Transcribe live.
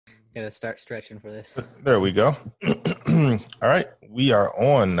Gotta start stretching for this. There we go. All right, we are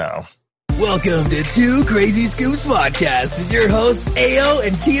on now. Welcome to Two Crazy Scoops Podcast with your hosts Ao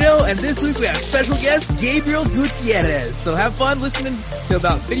and Tito, and this week we have special guest Gabriel Gutierrez. So have fun listening to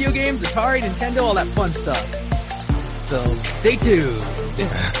about video games, Atari, Nintendo, all that fun stuff. So stay tuned.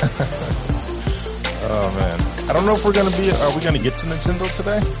 Oh man, I don't know if we're gonna be. Are we gonna get to Nintendo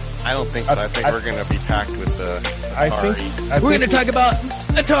today? I don't think so. I think we're gonna be packed with the Atari. We're gonna talk about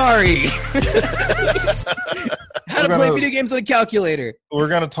Atari. How to play video games on a calculator. We're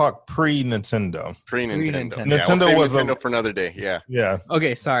gonna talk pre-Nintendo. Pre-Nintendo. Nintendo Yeah, we'll was Nintendo for another day. Yeah. Yeah.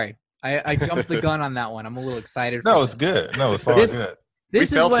 Okay, sorry. I jumped the gun on that one. I'm a little excited. No, it's good. No, it's all good. We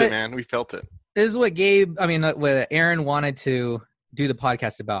felt it, man. We felt it. This is what what Aaron wanted to do the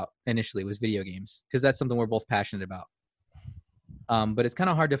podcast about initially was video games, because that's something we're both passionate about. But it's kind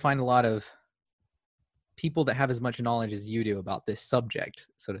of hard to find a lot of people that have as much knowledge as you do about this subject,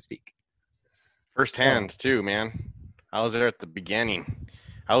 so to speak. Firsthand, too, man. I was there at the beginning.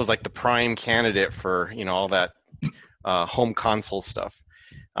 I was like the prime candidate for, all that home console stuff.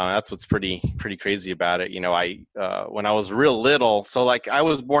 That's what's pretty crazy about it. When I was real little, so like I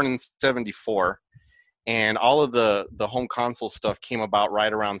was born in 1974, and all of the home console stuff came about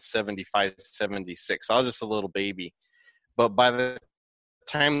right around 75, 76. I was just a little baby. But by the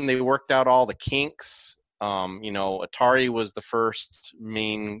time they worked out all the kinks, Atari was the first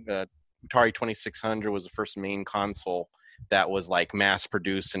main Atari 2600 was the first main console that was like mass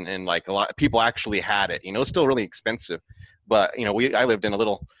produced, and like a lot of people actually had it. It's still really expensive, but I lived in a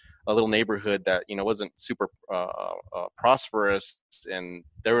little neighborhood that wasn't super prosperous, and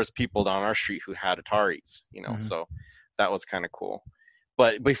there was people down our street who had Ataris. So that was kind of cool.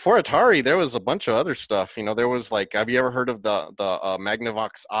 But before Atari, there was a bunch of other stuff. There was like, have you ever heard of the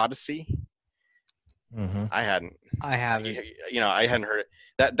Magnavox Odyssey? Mm-hmm. I hadn't. I haven't. I hadn't heard it.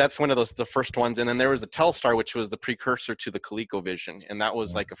 That's one of the first ones. And then there was the Telstar, which was the precursor to the ColecoVision, and that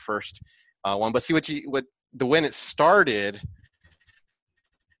was like a first one. But see when it started,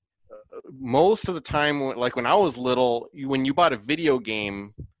 most of the time, like when I was little, when you bought a video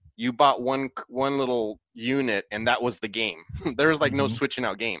game, you bought one little unit, and that was the game. There was like no switching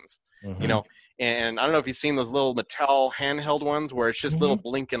out games, And I don't know if you've seen those little Mattel handheld ones where it's just little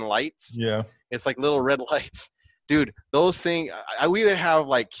blinking lights. Yeah, it's like little red lights, dude. Those things, we would have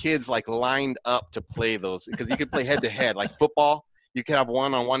like kids like lined up to play those, because you could play head to head, like football. You could have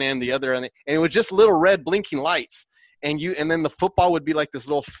one on one end, the other, and it was just little red blinking lights. And then the football would be like this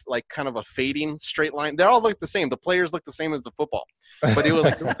little, like kind of a fading straight line. They all look the same. The players look the same as the football, but it was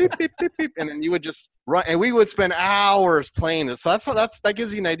like beep, beep, beep, beep, and then you would just run, and we would spend hours playing it. So that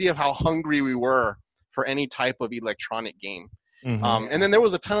gives you an idea of how hungry we were for any type of electronic game. And then there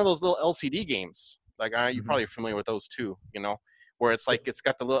was a ton of those little LCD games. Like you're probably familiar with those too. Where it's like it's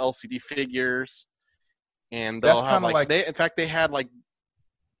got the little LCD figures, and they'll have like they had like.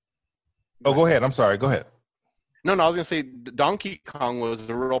 Oh, go ahead. I'm sorry. Go ahead. No, I was gonna say Donkey Kong was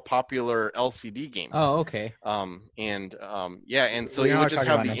a real popular LCD game. Oh, okay. And so you would just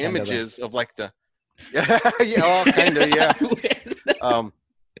have the images of like the, kind of, yeah.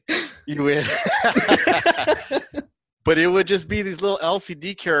 You win. But it would just be these little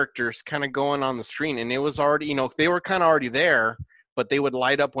LCD characters kind of going on the screen, and it was already, they were kind of already there, but they would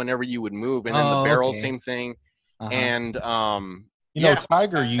light up whenever you would move, and then the barrel, same thing, and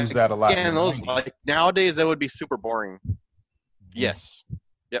Tiger used that a lot. Yeah, and those like nowadays that would be super boring. Yes.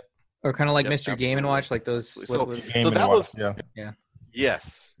 Yep. Or kind of like Mr. Game and Watch, like those. So that was yeah.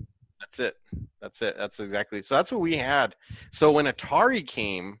 Yes. That's it. That's exactly. So that's what we had. So when Atari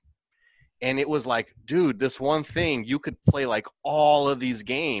came, and it was like, dude, this one thing you could play like all of these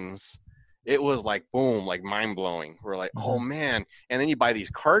games. It was like boom, like mind blowing. We're like, oh man! And then you buy these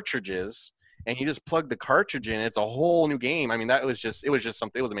cartridges. And you just plug the cartridge in, it's a whole new game. I mean, it was just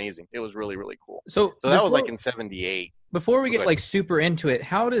something. It was amazing. It was really, really cool. So that was like in 78. Before we get like super into it,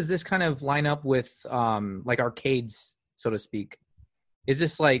 how does this kind of line up with like arcades, so to speak? Is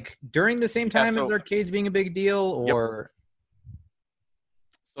this like during the same time as arcades being a big deal, or? Yep.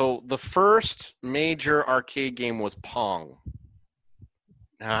 So the first major arcade game was Pong.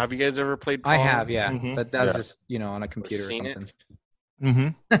 Now, have you guys ever played Pong? I have, yeah. But that was just, on a computer or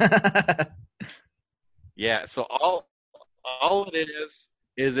something. Yeah, so all it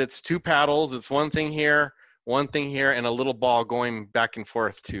is it's two paddles. It's one thing here, and a little ball going back and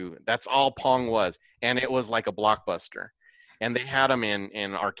forth too. That's all Pong was, and it was like a blockbuster. And they had them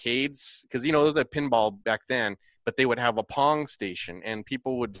in arcades, because there was a pinball back then, but they would have a Pong station, and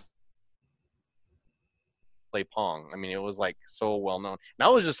people would play Pong. I mean, it was like so well known. And I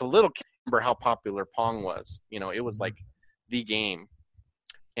was just a little kid. Remember how popular Pong was? It was like the game.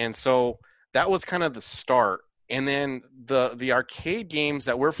 And so that was kind of the start. And then the arcade games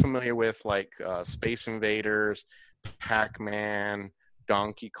that we're familiar with, like Space Invaders, Pac-Man,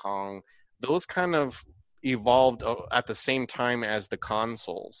 Donkey Kong, those kind of evolved at the same time as the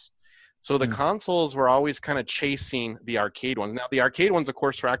consoles. So the consoles were always kind of chasing the arcade ones. Now, the arcade ones, of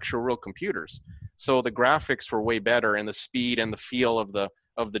course, were actual real computers. So the graphics were way better, and the speed and the feel of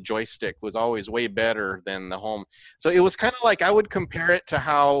the joystick was always way better than the home. So it was kind of like, I would compare it to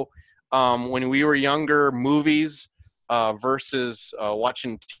how when we were younger, movies versus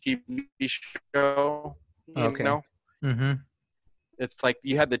watching TV show, you know? Mm-hmm. It's like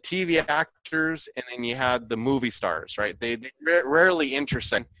you had the TV actors and then you had the movie stars, right? They rarely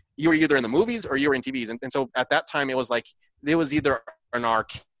intersect. You were either in the movies or you were in TVs. And so at that time, it was like, it was either an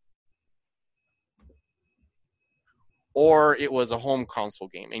arcade or it was a home console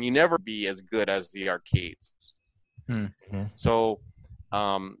game. And you never be as good as the arcades. Mm-hmm. So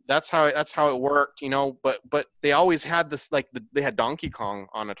that's how it worked, you know, but they always had this, like they had Donkey Kong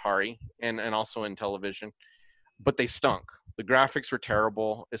on Atari and also in television, but they stunk. The graphics were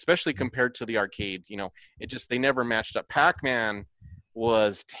terrible, especially compared to the arcade. You know, they never matched up. Pac-Man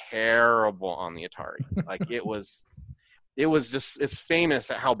was terrible on the Atari. Like it was just, it's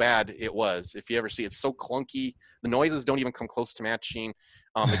famous at how bad it was. If you ever see it, it's so clunky. The noises don't even come close to matching.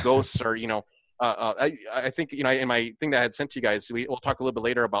 The ghosts are, you know, I think, you know, in my thing that I had sent to you guys, we'll talk a little bit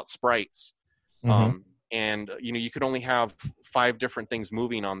later about sprites. Mm-hmm. And, you know, you could only have 5 different things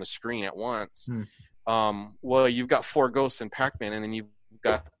moving on the screen at once. Well, you've got 4 ghosts in Pac-Man, and then you've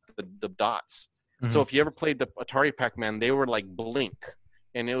got the dots. So if you ever played the Atari Pac-Man, they were like blink.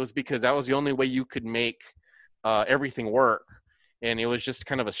 And it was because that was the only way you could make everything work. And it was just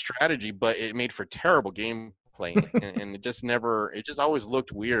kind of a strategy, but it made for terrible gameplay. and it just always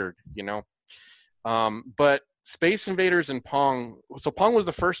looked weird, you know. But Space Invaders and Pong, so Pong was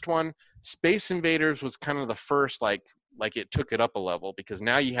the first one. Space Invaders was kind of the first, like it took it up a level, because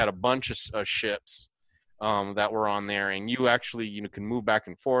now you had a bunch of ships that were on there, and you actually, you know, can move back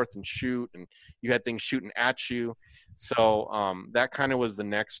and forth and shoot, and you had things shooting at you. So that kind of was the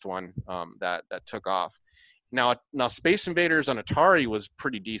next one that took off. Now Space Invaders on Atari was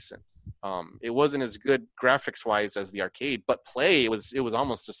pretty decent. It wasn't as good graphics wise as the arcade, but it was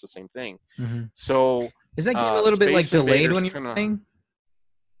almost just the same thing. So is that game a little bit like delayed Invaders when you're playing?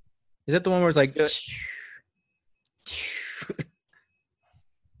 Is that the one where it's like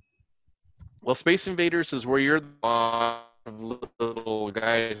well, Space Invaders is where you're the little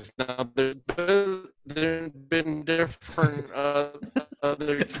guys. Now there's been different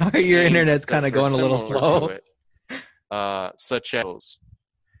other sorry, your internet's kind of going a little slow. Such as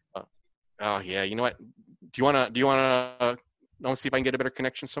oh yeah, you know what? Do you wanna see if I can get a better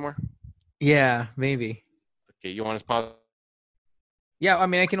connection somewhere? Yeah, maybe. Okay, you want to pause? Yeah, I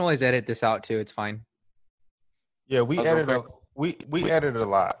mean, I can always edit this out too. It's fine. Yeah, we edited a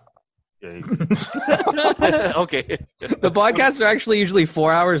lot. Yeah. Okay. The podcasts are actually usually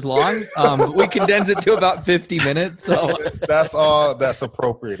 4 hours long. But we condense it to about 50 minutes. So that's all that's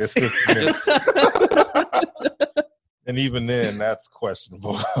appropriate. It's 50 minutes. And even then, that's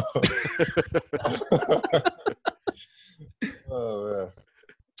questionable. Oh, yeah.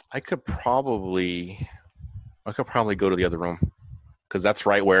 I could probably go to the other room, because that's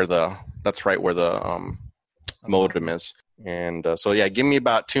right where the modem is. And so yeah, give me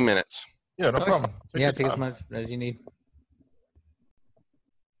about 2 minutes. Yeah, no problem. Take as much as you need.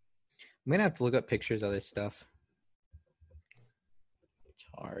 I'm gonna have to look up pictures of this stuff.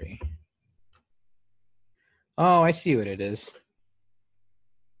 Sorry. Oh, I see what it is.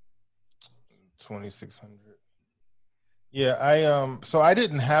 2600. Yeah, so I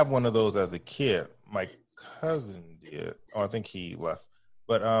didn't have one of those as a kid. My cousin did. Oh, I think he left.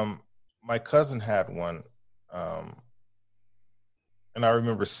 But my cousin had one. And I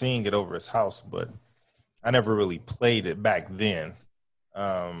remember seeing it over his house, but I never really played it back then.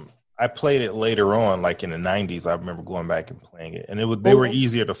 I played it later on, like in the 90s. I remember going back and playing it, and they were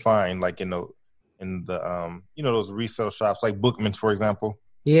easier to find, like in the you know, those resale shops, like Bookman's, for example.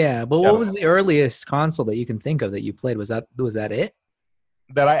 Yeah, but what was the earliest console that you can think of that you played? Was that it?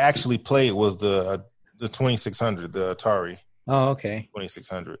 That I actually played was the 2600, the Atari. Oh, okay.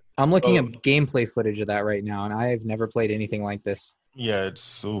 2600. I'm looking at gameplay footage of that right now, and I've never played anything like this. Yeah,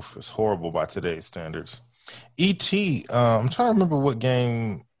 it's horrible by today's standards. E.T. I'm trying to remember what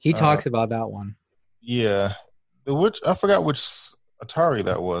game he talks about that one. Yeah, I forgot which Atari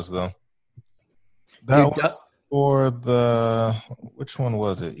that was though. That was for which one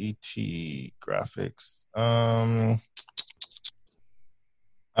was it? E.T. graphics. I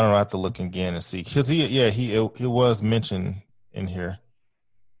don't know. I have to look again and see, because it was mentioned in here.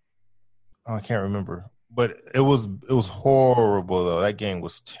 I can't remember, but it was horrible though. That game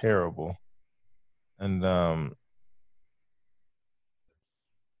was terrible, and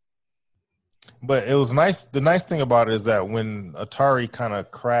but it was nice. The nice thing about it is that when Atari kind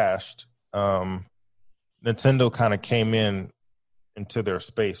of crashed, Nintendo kind of came into their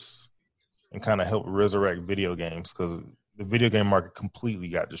space and kind of helped resurrect video games because the video game market completely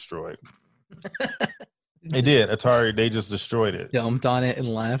got destroyed. They did. Atari, they just destroyed it. Dumped on it and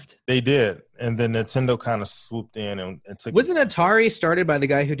left. They did. And then Nintendo kind of swooped in and took Wasn't Atari started by the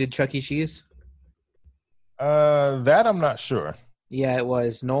guy who did Chuck E. Cheese? That I'm not sure. Yeah, it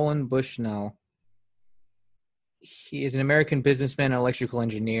was Nolan Bushnell. He is an American businessman and electrical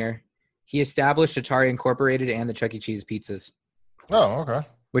engineer. He established Atari Incorporated and the Chuck E. Cheese pizzas. Oh, okay.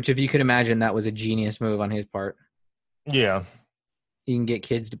 Which, if you could imagine, that was a genius move on his part. Yeah. You can get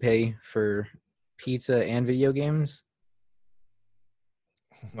kids to pay for pizza and video games.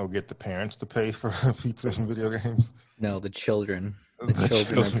 No, get the parents to pay for pizza and video games. No, the children. The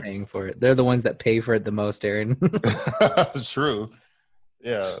children are paying for it. They're the ones that pay for it the most, Aaron. True.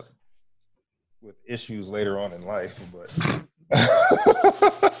 Yeah. With issues later on in life, but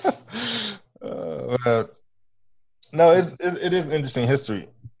no, it is interesting history.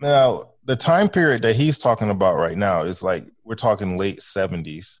 Now, the time period that he's talking about right now is like we're talking late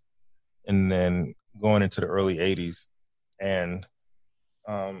 70s and then going into the early 80s. And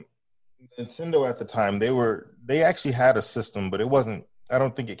Nintendo at the time, they actually had a system, but it wasn't, I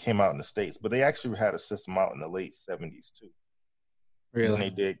don't think it came out in the States, but they actually had a system out in the late 70s too.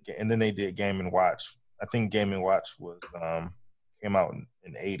 Really? And then they did Game & Watch. I think Game & Watch was came out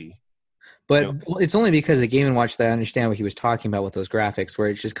in 80. But it's only because of Game & Watch that I understand what he was talking about with those graphics, where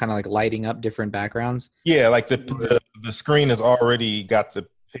it's just kind of like lighting up different backgrounds. Yeah, like the screen has already got the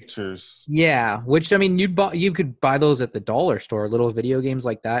pictures. Yeah, which I mean, you could buy those at the dollar store, little video games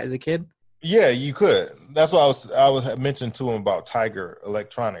like that as a kid. Yeah, you could. That's why I was mentioning to him about Tiger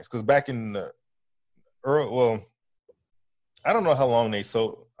Electronics, because back in the I don't know how long I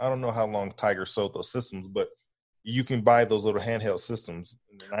don't know how long Tiger sold those systems, but you can buy those little handheld systems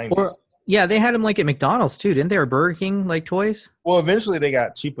in the 90s. Yeah, they had them like at McDonald's too, didn't they? Or Burger King, like toys? Well, eventually they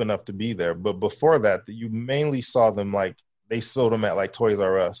got cheap enough to be there, but before that, you mainly saw them like they sold them at like Toys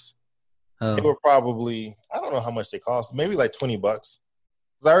R Us. Oh. They were probably, I don't know how much they cost, maybe like $20. Because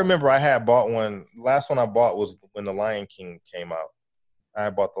I remember I had bought one. Last one I bought was when The Lion King came out. I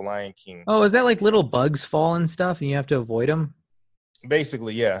bought The Lion King. Oh, is that like little bugs fall and stuff, and you have to avoid them?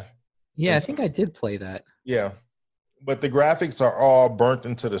 Basically, yeah. Yeah, I think I did play that. Yeah. But the graphics are all burnt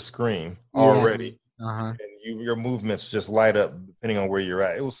into the screen already. Uh-huh. And your movements just light up depending on where you're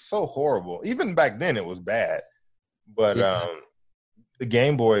at. It was so horrible. Even back then, it was bad. But the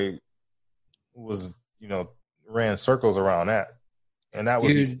Game Boy was, ran circles around that. And that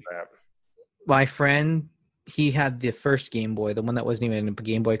was even bad. My friend, he had the first Game Boy, the one that wasn't even a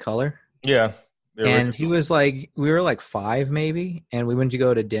Game Boy Color. Yeah. And he was like, we were like 5 maybe, and we went to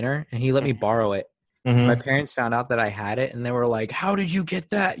go to dinner, and he let me borrow it. Mm-hmm. My parents found out that I had it, and they were like, how did you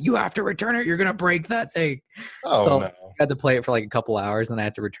get that? You have to return it. You're going to break that thing. Oh, so no. I had to play it for like a couple hours, and I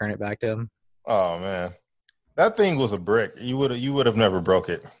had to return it back to him. Oh, man. That thing was a brick. You would have never broke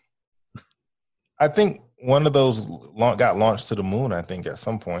it. I think one of those got launched to the moon, I think, at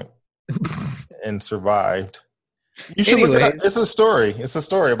some point and survived. You should look it up. It's a story. It's a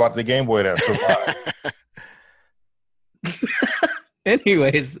story about the Game Boy that survived.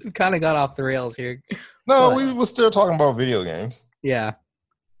 Anyways, kind of got off the rails here. No, we were still talking about video games. Yeah.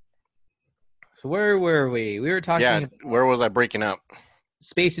 So where were we? We were talking about where was I breaking up?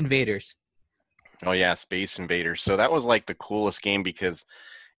 Space Invaders. Oh, yeah, Space Invaders. So that was like the coolest game because,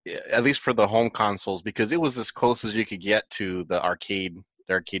 at least for the home consoles, because it was as close as you could get to the arcade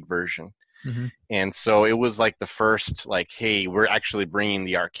version. Mm-hmm. And so it was like the first, like, hey, we're actually bringing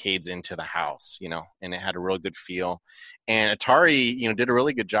the arcades into the house, and it had a real good feel. And Atari, did a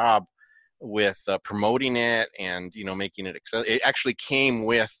really good job with promoting it and, making it accessible. It actually came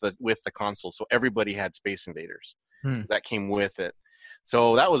with the console. So everybody had Space Invaders. That came with it.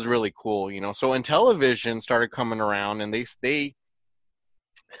 So that was really cool, So when television started coming around, and they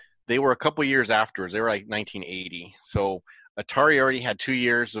were a couple years afterwards, they were like 1980. So Atari already had 2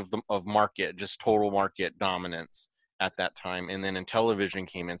 years of market, just total market dominance at that time. And then television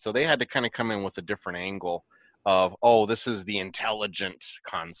came in. So they had to kind of come in with a different angle of, this is the intelligent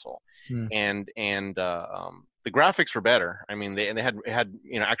console. And the graphics were better. I mean, they had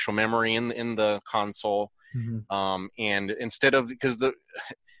actual memory in the console. Mm-hmm. And instead of, because I don't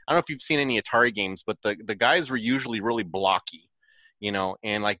know if you've seen any Atari games, but the guys were usually really blocky,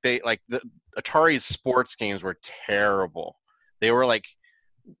 and like the Atari's sports games were terrible. They were like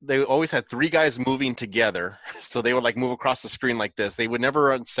they always had 3 guys moving together. So they would like move across the screen like this. They would never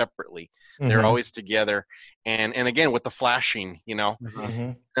run separately. They're always together. And again, with the flashing, you know,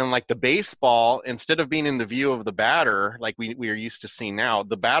 and like the baseball, instead of being in the view of the batter, like we are used to seeing now,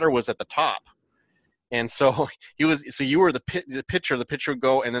 the batter was at the top. And so you were the pitcher. The pitcher would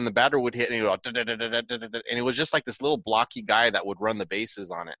go, and then the batter would hit, and he'd go, and it was just like this little blocky guy that would run the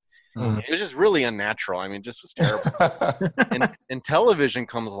bases on it. It was just really unnatural. I mean, it just was terrible. and television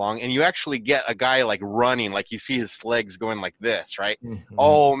comes along, and you actually get a guy like running, like you see his legs going like this, right?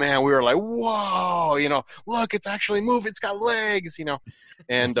 Oh man, we were like, whoa, you know, look, it's actually moving. It's got legs, you know.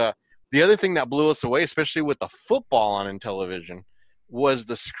 And the other thing that blew us away, especially with the football on in television, was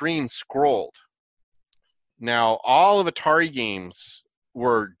the screen scrolled. Now, all of Atari games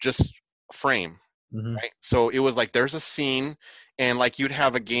were just frame, right? So it was like there's a scene, and like you'd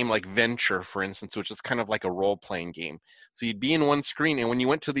have a game like Venture, for instance, which is kind of like a role-playing game. So you'd be in one screen, and when you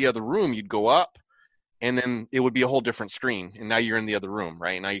went to the other room, you'd go up, and then it would be a whole different screen, and now you're in the other room,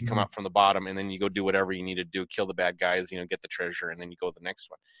 right? Now you come out from the bottom, and then you go do whatever you need to do, kill the bad guys, you know, get the treasure, and then you go to the next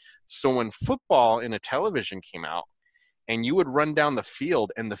one. So when football in a television came out, and you would run down the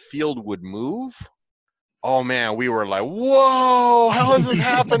field, and the field would move, oh man, we were like, whoa, how is this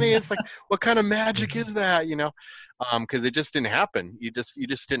happening? It's like, what kind of magic is that? You know, because it just didn't happen. You just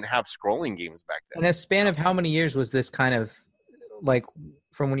didn't have scrolling games back then. In a span of how many years was this kind of like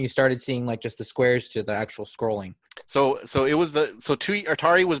from when you started seeing like just the squares to the actual scrolling? So it was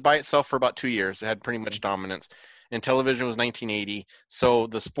Atari was by itself for about 2 years. It had pretty much dominance. And television was 1980. So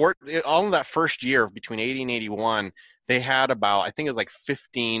the sport, all of that first year between 80 and 81, they had about, I think it was like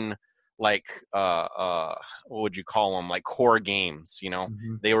 15 like what would you call them, like core games, you know.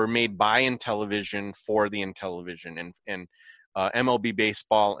 They were made by Intellivision for the Intellivision, and MLB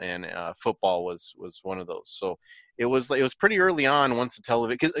baseball and football was one of those. So it was pretty early on once the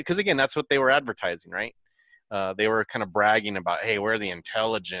television, because again, that's what they were advertising, right? They were kind of bragging about, hey, we're the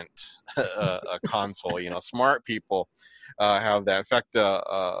intelligent console, you know, smart people have that. In fact,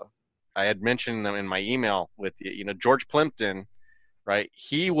 I had mentioned them in my email with, you know, George Plimpton, right?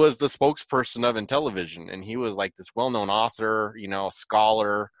 He was the spokesperson of Intellivision, and he was like this well-known author, you know,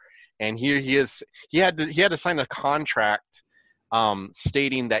 scholar. And he had to sign a contract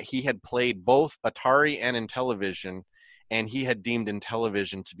stating that he had played both Atari and Intellivision, and he had deemed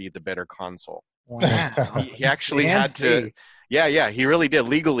Intellivision to be the better console. Wow. He actually had to. Yeah, he really did.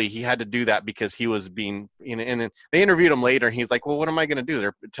 Legally, he had to do that because he was being, you know, and they interviewed him later, and he's like, well, what am I going to do?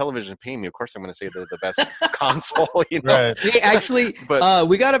 Their television paying me. Of course, I'm going to say they're the best console, you know? Right. Hey, actually, But-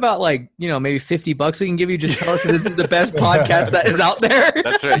 we got about like, you know, maybe $50 we can give you. Just tell us that this is the best podcast that is out there.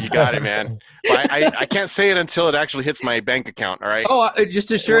 That's right. You got it, man. But I can't say it until it actually hits my bank account, all right? Oh,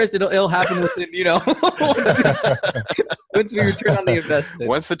 just assure us it'll happen within, you know, once we return on the investment.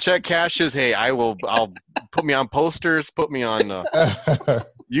 Once the check cashes, hey, I'll put me on posters, put me on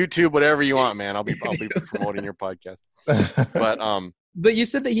YouTube, whatever you want, man. I'll be promoting your podcast. But you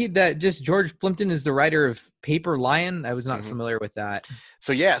said that just George Plimpton is the writer of Paper Lion. I was not familiar with that.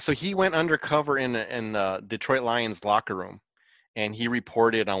 So he went undercover in the Detroit Lions locker room, and he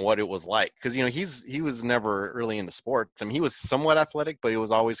reported on what it was like, because, you know, he was never really into sports. I mean, he was somewhat athletic, but he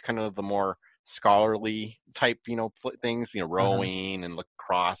was always kind of the more scholarly type, you know, things, you know, rowing and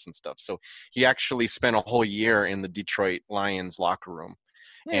lacrosse and stuff. So he actually spent a whole year in the Detroit Lions locker room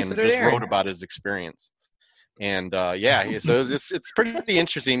and just wrote about his experience. And so it's pretty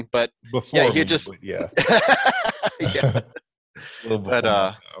interesting. But Before he just yeah.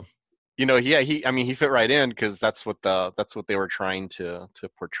 But you know, he fit right in, because that's what they were trying to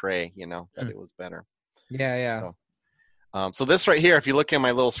portray, you know, that it was better. Yeah. So this right here, if you look at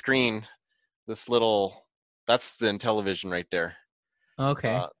my little screen, that's the Intellivision right there.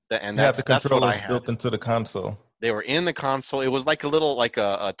 Okay. And that's the controllers what I had. built into the console. They were in the console. It was like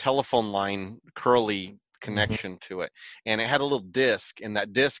a telephone line curly connection to it, and it had a little disc, and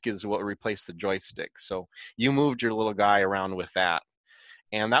that disc is what replaced the joystick. So you moved your little guy around with that.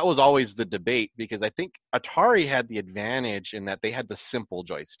 And that was always the debate, because I think Atari had the advantage in that they had the simple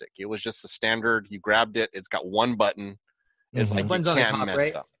joystick. It was just a standard. You grabbed it. It's got one button. It's like One's you on the can't top, mess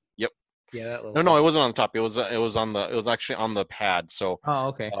right? up. Yep. Yeah. That little No, it wasn't on the top. It was actually on the pad. So Oh,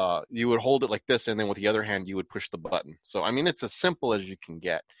 okay. you would hold it like this, and then with the other hand you would push the button. So I mean, it's as simple as you can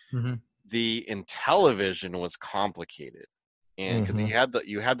get. The Intellivision was complicated, and because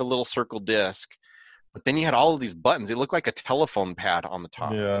you had the little circle disc. But then you had all of these buttons. It looked like a telephone pad on the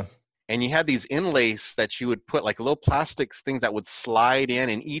top. Yeah. And you had these inlays that you would put, like little plastic things that would slide in,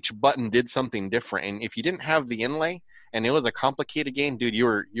 and each button did something different. And if you didn't have the inlay and it was a complicated game, dude, you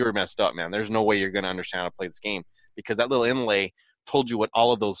were messed up, man. There's no way you're going to understand how to play this game, because that little inlay told you what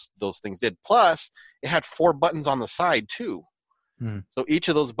all of those things did. Plus, it had 4 buttons on the side too. So each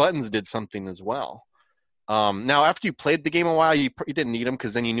of those buttons did something as well. Now, after you played the game a while, you didn't need them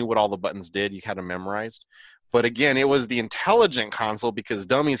because then you knew what all the buttons did. You had them memorized. But again, it was the intelligent console because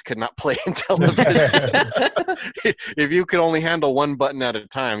dummies could not play Intellivision. If you could only handle one button at a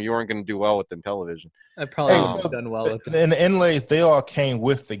time, you weren't going to do well with Intellivision. I probably would have done well with it. And the inlays, they all came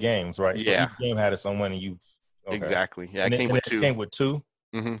with the games, right? Yeah. So each game had its own one, and you Exactly. Yeah, and it came with 2. It came with 2.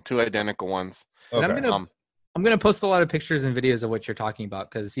 2 identical ones. Okay. And I'm gonna post a lot of pictures and videos of what you're talking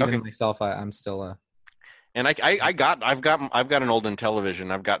about because even myself, I'm still And I've got an old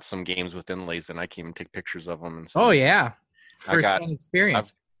Intellivision. I've got some games with inlays, and I can even take pictures of them. And so oh yeah, first-hand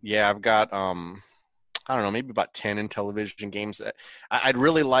experience. I've got I don't know, maybe about 10 Intellivision games. I'd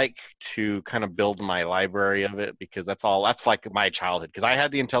really like to kind of build my library of it because that's like my childhood. Because I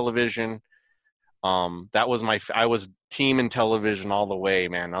had the Intellivision. That was I was team Intellivision all the way,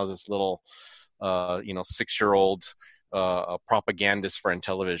 man. I was this little 6-year-old propagandist for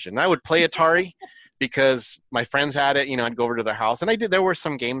Intellivision. And I would play Atari. Because my friends had it, I'd go over to their house, and there were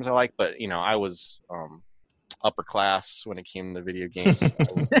some games I liked, but I was upper class when it came to video games.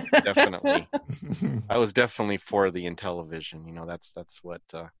 I was definitely for the Intellivision. That's what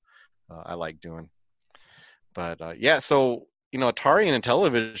I like doing. But so Atari and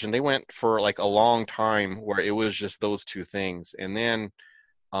Intellivision, they went for like a long time where it was just those 2 things, and then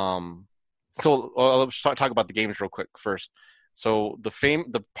let's talk about the games real quick first. So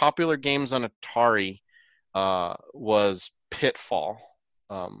the popular games on Atari was Pitfall.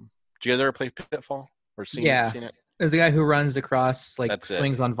 Did you guys ever play Pitfall or seen it? The guy who runs across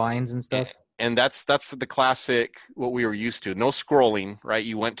swings on vines and stuff. And that's the classic what we were used to. No scrolling, right?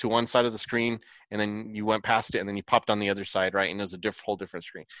 You went to one side of the screen and then you went past it and then you popped on the other side, right? And it was a whole different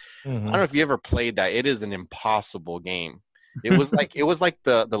screen. I don't know if you ever played that. It is an impossible game. It was like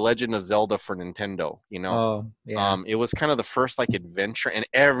the Legend of Zelda for Nintendo, Oh, yeah. It was kind of the first adventure, and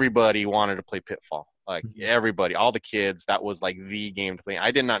everybody wanted to play Pitfall. Everybody, all the kids, that was like the game to play.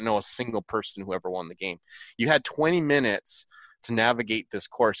 I did not know a single person who ever won the game. You had 20 minutes to navigate this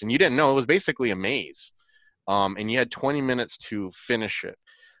course, and you didn't know it was basically a maze. And you had 20 minutes to finish it.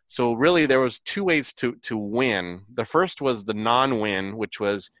 So really, there was 2 ways to win. The first was the non-win, which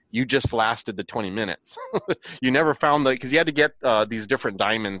was you just lasted the 20 minutes. You never found because you had to get these different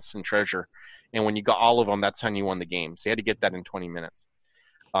diamonds and treasure, and when you got all of them, that's how you won the game. So you had to get that in 20 minutes.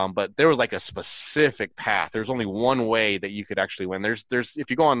 But there was a specific path. There's only one way that you could actually win. There's if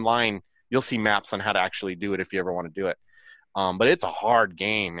you go online, you'll see maps on how to actually do it if you ever want to do it. But it's a hard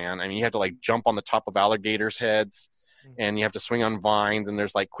game, man. I mean, you have to jump on the top of alligators' heads. And you have to swing on vines, and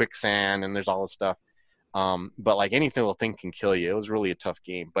there's quicksand, and there's all this stuff. But anything little thing can kill you. It was really a tough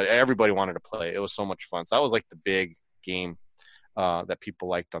game, but everybody wanted to play. It was so much fun. So that was the big game that people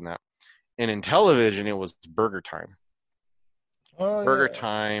liked on that. And in Intellivision, it was Burger Time. Burger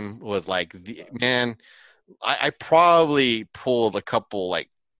Time was man. I probably pulled a couple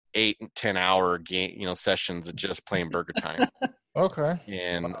 8 and 10 hour game sessions of just playing Burger Time. Okay.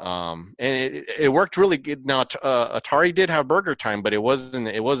 And it worked really good. Now Atari did have Burger Time, but it wasn't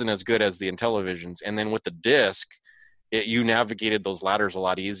as good as the Intellivisions. And then with the disc, you navigated those ladders a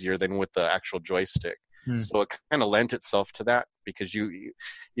lot easier than with the actual joystick. So it kind of lent itself to that because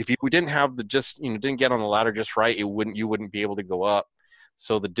if you didn't have didn't get on the ladder just right, you wouldn't be able to go up.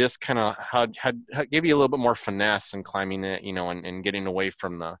 So the disc kind of had gave you a little bit more finesse in climbing it, and getting away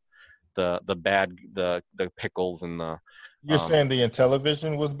from the bad the pickles and the. You're saying the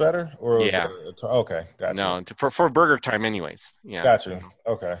Intellivision was better, or yeah? Okay, gotcha. No, for Burger Time, anyways. Yeah, gotcha.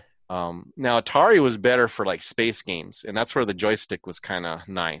 Okay. Now Atari was better for space games, and that's where the joystick was kind of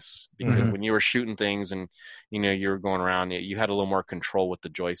nice because when you were shooting things and you were going around, you had a little more control with the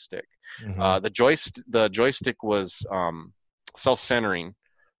joystick. The joystick was self-centering,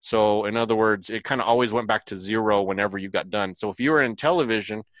 so in other words, it kind of always went back to 0 whenever you got done. So if you were in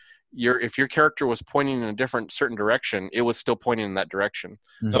Intellivision, if your character was pointing in a certain direction, it was still pointing in that direction.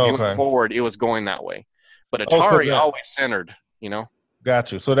 So if you went forward, it was going that way. But Atari always centered,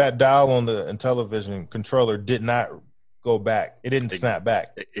 Got you. So that dial on the Intellivision controller did not go back. It didn't snap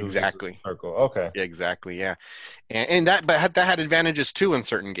back. Exactly. Circle. Okay. Exactly. Yeah. And that had advantages too in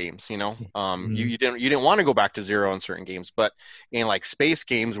certain games. You didn't want to go back to 0 in certain games, but in space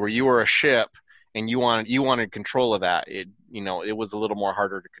games where you were a ship and you wanted control of that, it was a little more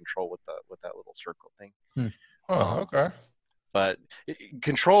harder to control with that little circle thing. Oh, okay. But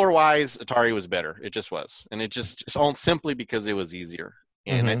controller-wise, Atari was better. It just was, and it just simply because it was easier.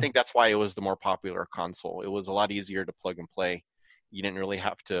 And I think that's why it was the more popular console. It was a lot easier to plug and play. You didn't really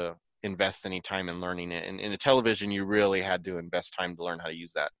have to invest any time in learning it. And in a television, you really had to invest time to learn how to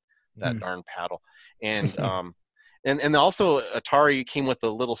use that darn paddle. And and also Atari came with a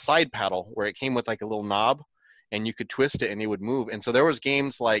little side paddle where it came with like a little knob, and you could twist it and it would move. And so there was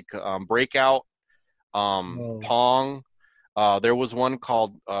games like Breakout, Pong. There was one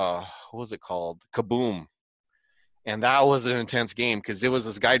called what was it called? Kaboom. And that was an intense game because it was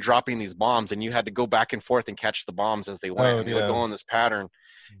this guy dropping these bombs, and you had to go back and forth and catch the bombs as they went. And they would go in this pattern,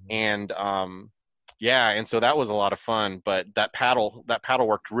 and and so that was a lot of fun. But that paddle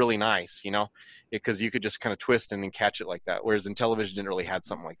worked really nice, because you could just kind of twist and then catch it like that. Whereas in television, didn't really had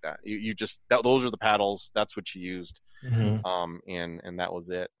something like that. You just those are the paddles. That's what you used, and that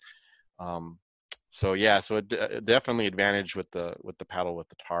was it. So it definitely advantage with the paddle with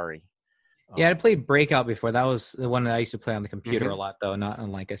Atari. Yeah, I played Breakout before. That was the one that I used to play on the computer a lot, though, not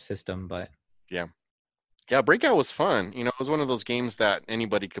on like a system. But yeah, Breakout was fun. It was one of those games that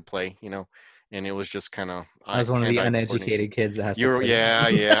anybody could play. And it was just kind of. I was one of the uneducated kids that has to play.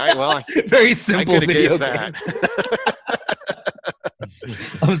 Yeah. Very simple video game.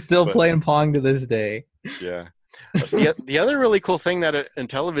 I'm still playing Pong to this day. Yeah. The other really cool thing that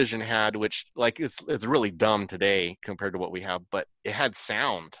Intellivision had, which like it's really dumb today compared to what we have, but it had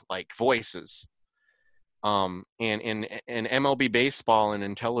sound, like voices. And in MLB baseball and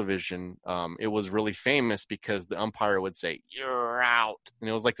Intellivision, it was really famous because the umpire would say, "You're out," and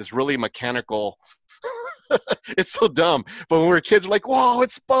it was like this really mechanical. It's so dumb, but when we were kids, we're like, "Whoa,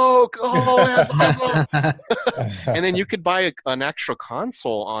 it spoke! Oh, that's awesome!" And then you could buy an actual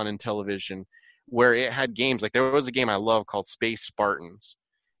console on Intellivision where it had games. Like there was a game I love called Space Spartans,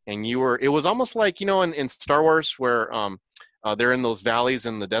 and it was almost like in Star Wars where they're in those valleys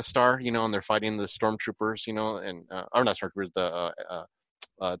in the Death Star, and they're fighting the stormtroopers, and or not stormtroopers,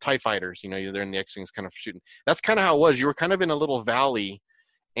 the TIE fighters, they're in the X-Wings kind of shooting. That's kind of how it was. You were kind of in a little valley,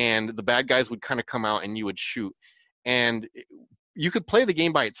 and the bad guys would kind of come out and you would shoot. And you could play the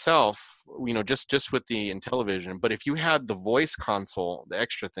game by itself, just with the Intellivision. But if you had the voice console, the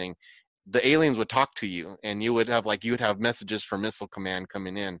extra thing, the aliens would talk to you, and you would have messages from Missile Command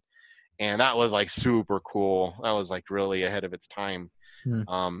coming in. And that was like super cool. That was like really ahead of its time.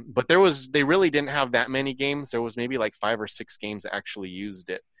 But they really didn't have that many games. There was maybe like 5 or 6 games that actually used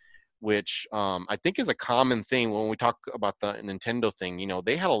it, which I think is a common thing when we talk about the Nintendo thing.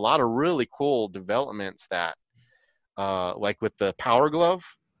 They had a lot of really cool developments that, like with the Power Glove.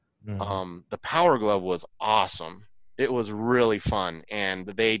 The Power Glove was awesome. It was really fun, and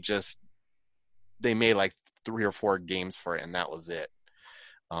they made like 3 or 4 games for it, and that was it.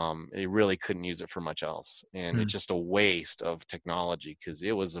 They really couldn't use it for much else, and it's just a waste of technology because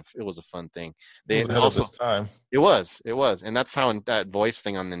it was a fun thing. It was ahead of its time. It was, and that's how that voice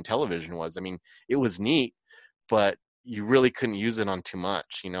thing on the Intellivision was. I mean, it was neat, but you really couldn't use it on too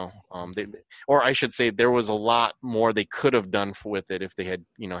much, or I should say, there was a lot more they could have done with it if they had,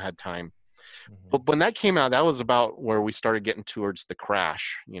 had time. But when that came out, that was about where we started getting towards the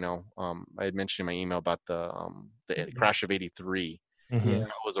crash. I had mentioned in my email about the crash of '83. That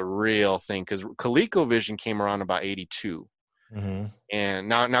was a real thing because ColecoVision came around about '82. And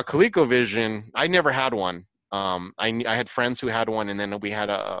now ColecoVision, I never had one. I had friends who had one, and then we had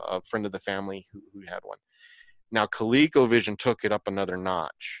a friend of the family who had one. Now ColecoVision took it up another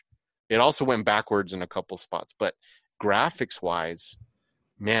notch. It also went backwards in a couple spots, but graphics wise,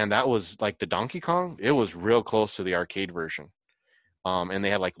 man, that was like the Donkey Kong. It was real close to the arcade version. And they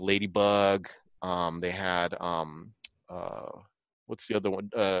had like Ladybug. They had what's the other one?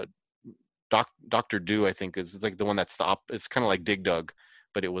 Dr. Do, I think, is like the one that's it's kind of like Dig Dug,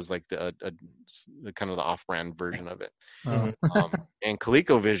 but it was like the kind of the off-brand version of it. And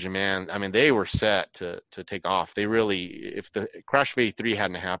ColecoVision, man, I mean, they were set to take off. They really, if the crash of '83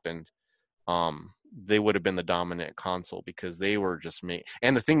 hadn't happened, they would have been the dominant console because they were just made.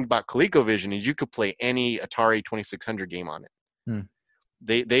 And the thing about ColecoVision is you could play any Atari 2600 game on it.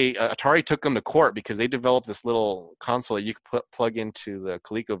 Atari took them to court because they developed this little console that you could plug into the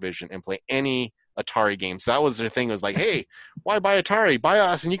ColecoVision and play any Atari game. So that was their thing. It was like, hey, why buy Atari? Buy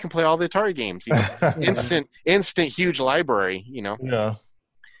us, and you can play all the Atari games. Instant, huge library. Yeah.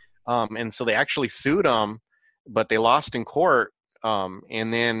 And so they actually sued them, but they lost in court.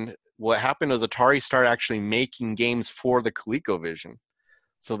 And then what happened was Atari started actually making games for the ColecoVision.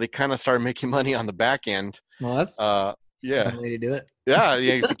 So they kind of started making money on the back end. Well, that's one way to do it.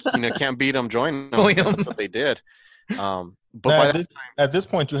 Yeah, can't beat them, join them. That's what they did. But at this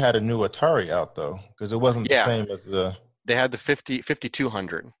point, you had a new Atari out though, because it wasn't the same as the. They had the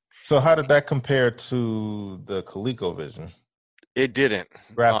 5200. So how did that compare to the ColecoVision? It didn't.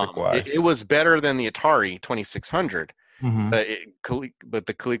 Graphic wise, it was better than the Atari 2600. Mhm. But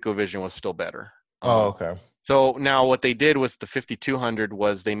the ColecoVision was still better. Oh, okay. So now what they did was the 5200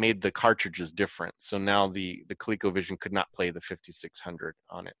 was they made the cartridges different. So now the ColecoVision could not play the 5600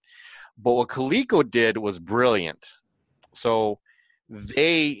 on it. But what Coleco did was brilliant. So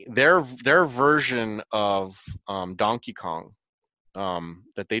their version of Donkey Kong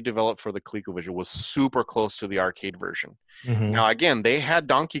that they developed for the ColecoVision was super close to the arcade version. Mhm. Now again, they had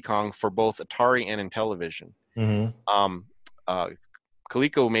Donkey Kong for both Atari and Intellivision. Mhm.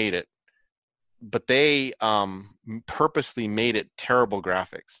 Coleco made it, but they purposely made it terrible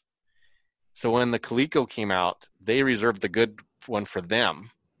graphics. So when the Coleco came out, they reserved the good one for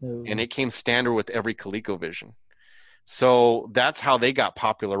them, and it came standard with every ColecoVision. So that's how they got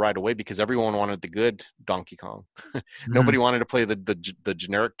popular right away, because everyone wanted the good Donkey Kong. Nobody wanted to play the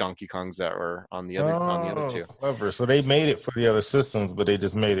generic Donkey Kongs that were on the other two. Clever. So they made it for the other systems, but they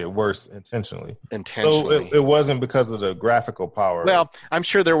just made it worse intentionally. Intentionally. So it wasn't because of the graphical power. Well, I'm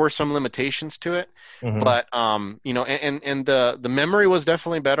sure there were some limitations to it, but you know, and the memory was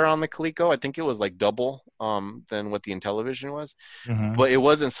definitely better on the Coleco. I think it was like double than what the Intellivision was, but it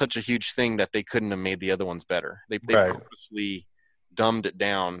wasn't such a huge thing that they couldn't have made the other ones better. They purposely dumbed it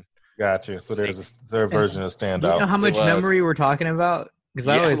down. Gotcha. So there's their version of standout. Do you know how much memory we're talking about? Because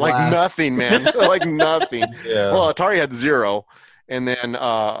I always like laugh. nothing, man. Like nothing. Yeah. Well, Atari had 0. And then,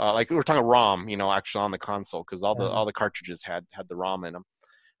 like we were talking ROM, you know, actually on the console, because all the cartridges had the ROM in them.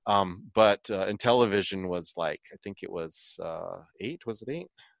 But Intellivision was like, I think it was 8. Was it 8?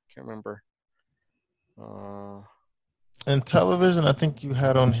 Can't remember. Intellivision, I think you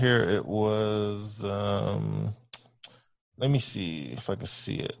had on here. It was. Let me see if I can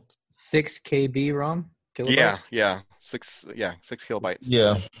see it. 6 KB ROM. Kilobyte? Yeah, 6 kilobytes.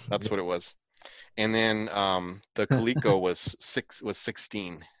 Yeah, that's what it was. And then the Coleco was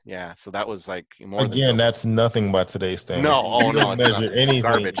 16. Yeah, so that was like more. Again, that's nothing by today's standards. No, you don't measure anything.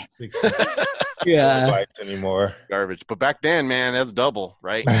 Garbage. Bytes anymore. Garbage. But back then, man, that's double,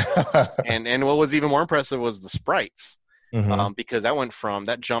 right? and what was even more impressive was the sprites, because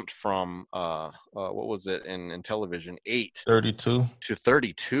that jumped from what was it in Intellivision 8 32 to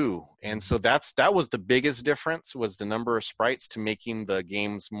 32, and so that was the biggest difference, was the number of sprites to making the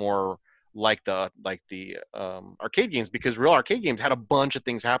games more like the arcade games, because real arcade games had a bunch of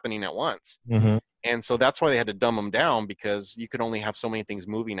things happening at once. And so that's why they had to dumb them down, because you could only have so many things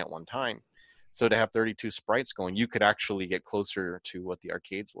moving at one time. So to have 32 sprites going, you could actually get closer to what the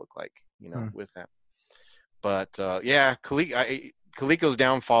arcades look like, you know, with that. But yeah, Coleco's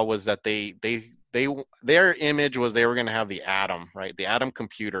downfall was that their image was they were going to have the Atom, right? The Atom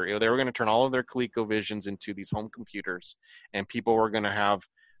computer. They were going to turn all of their ColecoVisions into these home computers, and people were going to have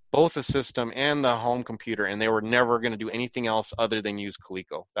both the system and the home computer, and they were never going to do anything else other than use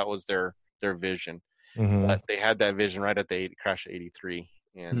Coleco. That was their vision. But they had that vision right at the crash of 83,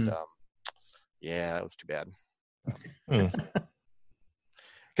 and yeah, that was too bad.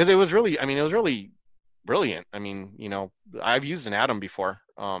 Because it was really brilliant. I mean, you know, I've used an Atom before.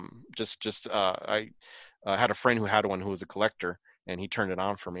 I had a friend who had one who was a collector, and he turned it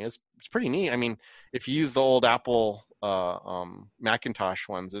on for me. It's pretty neat. I mean, if you use the old Apple Macintosh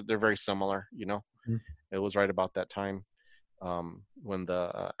ones, they're very similar, you know. It was right about that time when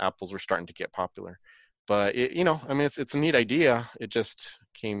the Apples were starting to get popular. But you know, I mean, it's a neat idea. It just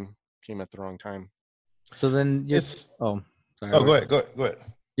came at the wrong time. So then sorry. Go ahead.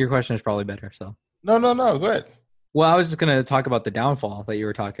 Your question is probably better. So no, go ahead. Well, I was just going to talk about the downfall that you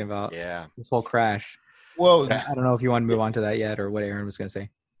were talking about. Yeah. This whole crash. Well, I don't know if you want to move on to that yet, or what Aaron was going to say.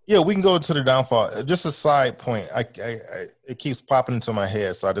 Yeah, we can go to the downfall. Just a side point. It keeps popping into my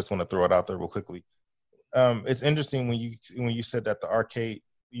head, so I just want to throw it out there real quickly. It's interesting when you said that the arcade,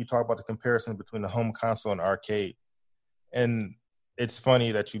 you talk about the comparison between the home console and arcade. And it's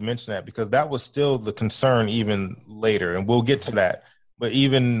funny that you mentioned that, because that was still the concern even later, and we'll get to that. But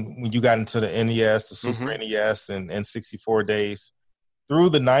even when you got into the NES, the Super NES, and N64 days, through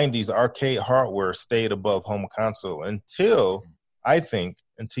the 90s, arcade hardware stayed above home console until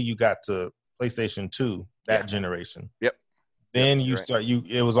you got to PlayStation 2, that generation. Yep. Then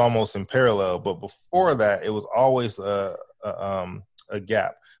it was almost in parallel. But before that, it was always a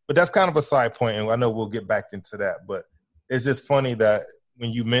gap. But that's kind of a side point, and I know we'll get back into that. But it's just funny that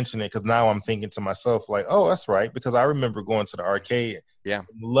when you mention it, because now I'm thinking to myself, like, oh, that's right. Because I remember going to the arcade,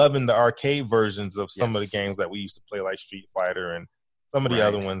 loving the arcade versions of some of the games that we used to play, like Street Fighter and some of the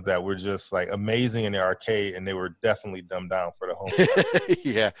other ones that were just like amazing in the arcade, and they were definitely dumbed down for the home.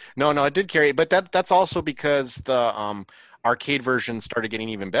 Yeah, no, it did carry, but that's also because the arcade versions started getting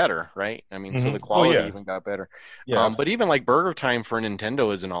even better, right? I mean, so the Oh, quality yeah. even got better. Yeah. But even like Burger Time for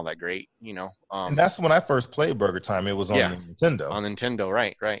Nintendo isn't all that great, you know. And that's when I first played Burger Time. It was on Yeah. the Nintendo. On Nintendo,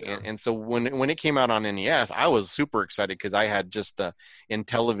 right. Yeah. And so when it came out on NES, I was super excited because I had just the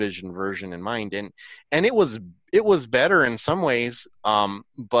Intellivision version in mind, and it was better in some ways,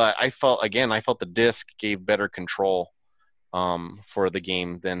 but I felt the disc gave better control for the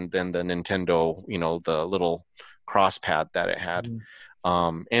game than the Nintendo, you know, the little cross pad that it had.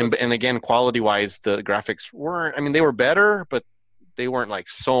 And again, quality wise, the graphics weren't, I mean, they were better, but they weren't like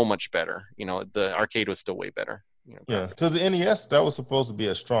so much better. You know, the arcade was still way better. You know, Yeah, because the NES, that was supposed to be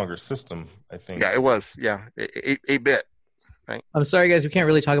a stronger system, I think. Yeah, it was. Yeah, 8-bit. Right. I'm sorry, guys. We can't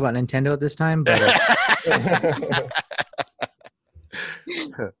really talk about Nintendo at this time, but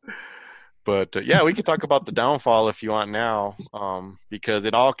but yeah, we could talk about the downfall if you want now, because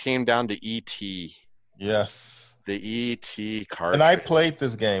it all came down to E.T. Yes. The E.T. cartridge. And I played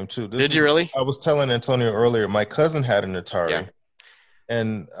this game too. Did you really? I was telling Antonio earlier, my cousin had an Atari. Yeah.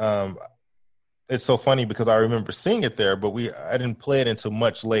 And it's so funny because I remember seeing it there, but I didn't play it until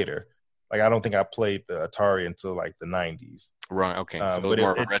much later. Like, I don't think I played the Atari until like the 90s. Right. Okay. So it was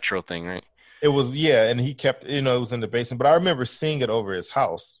more of a retro thing, right? It was, yeah. And he kept, it was in the basement, but I remember seeing it over his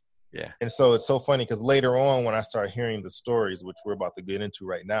house. Yeah. And so it's so funny because later on when I started hearing the stories, which we're about to get into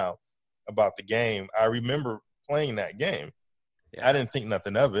right now, about the game, I remember playing that game. Yeah. I didn't think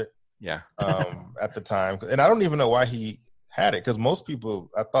nothing of it. Yeah. At the time. And I don't even know why he had it, because most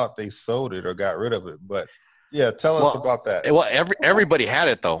people, I thought they sold it or got rid of it. But yeah, tell us about that. Well, everybody had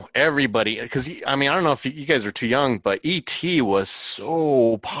it though. Everybody, because I mean, I don't know if you guys are too young, but E.T. was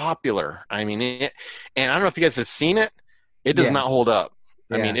so popular. I mean, and I don't know if you guys have seen it. It does not hold up.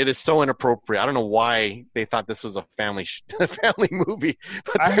 I mean, it is so inappropriate. I don't know why they thought this was a family movie.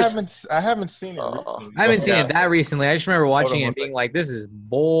 But I haven't seen it. I haven't seen it that recently. I just remember watching it and being like, "This is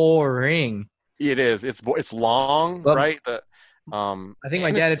boring." It is. It's long, right? I think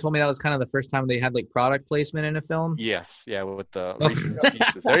my dad had told me that was kind of the first time they had like product placement in a film. Yes, yeah, with the Reese's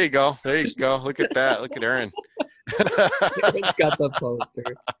Pieces. There you go. Look at that. Look at Aaron. He's got the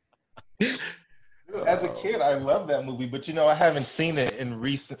poster. As a kid, I love that movie, but I haven't seen it in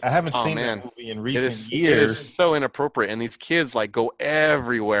recent. I haven't seen that movie in recent years. It is so inappropriate, and these kids like go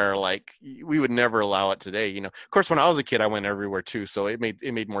everywhere. Like we would never allow it today. Of course, when I was a kid, I went everywhere too, so it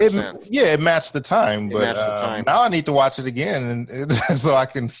made more sense. Yeah, it matched the time. But now I need to watch it again, and so I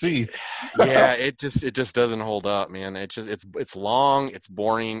can see. Yeah, it just doesn't hold up, man. It's long, it's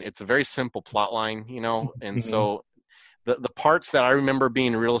boring, it's a very simple plot line, and so the parts that I remember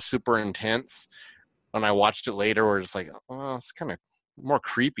being real super intense. When I watched it later, were just like, oh, it's kind of more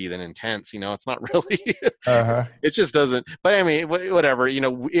creepy than intense. It's not really. It just doesn't. But I mean, whatever.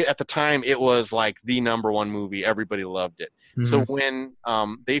 At the time, it was like the number one movie. Everybody loved it. Mm-hmm. So when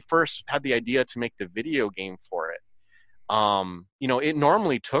they first had the idea to make the video game for it, it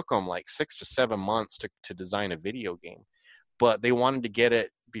normally took them like 6 to 7 months to design a video game, but they wanted to get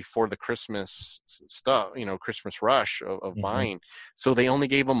it before the Christmas stuff, Christmas rush of buying. So they only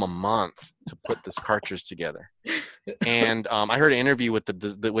gave them a month to put this cartridge together. And I heard an interview with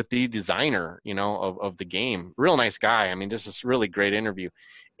the designer, of the game. Real nice guy. I mean, this is a really great interview.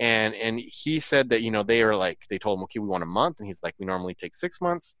 And he said that, they told him, okay, we want a month. And he's like, we normally take 6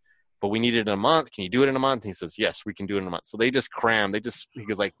 months, but we need it in a month. Can you do it in a month? And he says, yes, we can do it in a month. So they just crammed. He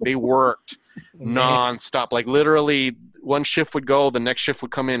goes like, they worked nonstop. Like literally one shift would go, the next shift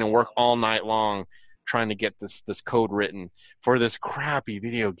would come in and work all night long trying to get this code written for this crappy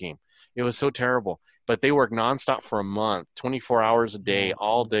video game. It was so terrible. But they worked nonstop for a month, 24 hours a day,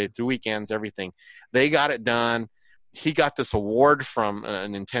 all day, through weekends, everything. They got it done. He got this award from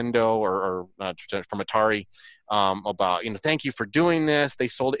Nintendo or from Atari about, thank you for doing this.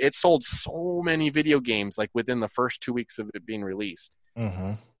 It sold so many video games like within the first 2 weeks of it being released.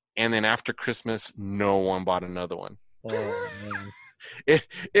 Mm-hmm. And then after Christmas, no one bought another one. Oh, man.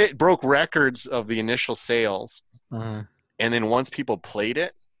 It broke records of the initial sales. Uh-huh. And then once people played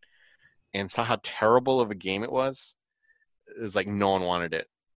it and saw how terrible of a game it was like no one wanted it.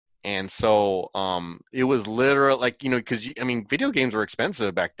 And so it was literally like, because, video games were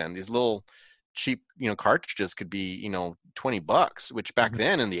expensive back then. These little cheap, cartridges could be, $20, which back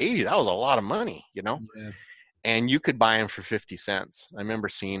then in the 80s, that was a lot of money, Yeah. And you could buy them for 50 cents. I remember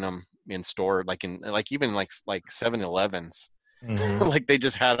seeing them in store, even 7-Elevens. Mm-hmm. Like they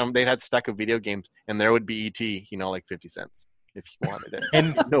just had them. They had stack of video games, and there would be E.T., like 50 cents. If you wanted it.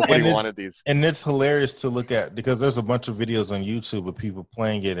 And nobody wanted these. And it's hilarious to look at because there's a bunch of videos on YouTube of people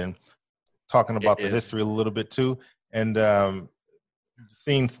playing it and talking about the history a little bit too. And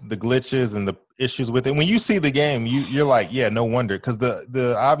seen the glitches and the issues with it. When you see the game, you're like, yeah, no wonder, because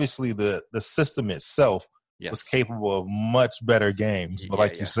the obviously the system itself was capable of much better games. But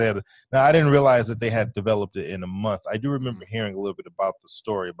like you said, now I didn't realize that they had developed it in a month. I do remember hearing a little bit about the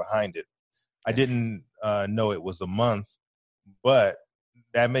story behind it. I didn't know it was a month, but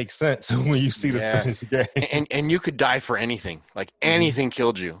that makes sense when you see the finished game. And you could die for anything. Like anything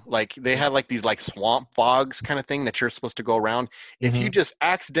killed you. Like they had like these like swamp bogs kind of thing that you're supposed to go around. If you just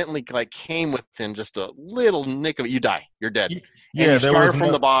accidentally like came within just a little nick of it, you die. You're dead. Yeah, there was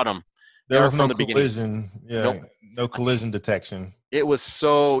from the bottom. There was no collision. Yeah, no collision detection. It was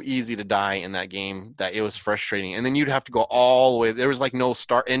so easy to die in that game that it was frustrating. And then you'd have to go all the way. There was like no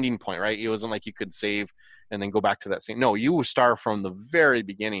start ending point, right? It wasn't like you could save and then go back to that scene. No, you would start from the very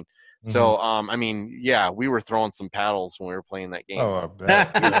beginning. So, I mean, yeah, we were throwing some paddles when we were playing that game. Oh, I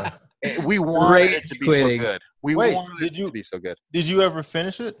bet. We wanted it to be so good. Wanted it to be so good. Did you ever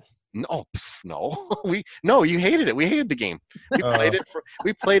finish it? No. No, you hated it. We hated the game.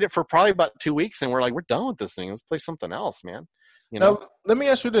 We played it for probably about 2 weeks, and we're like, we're done with this thing. Let's play something else, man. You know? Now, let me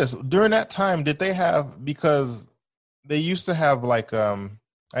ask you this: during that time, did they have, because they used to have like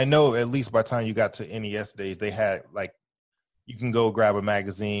I know at least by the time you got to NES days, they had like you can go grab a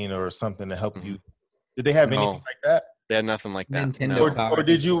magazine or something to help you. Did they have anything like that? They had nothing like that. Nintendo or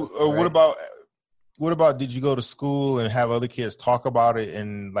did you? Or what about? Did you go to school and have other kids talk about it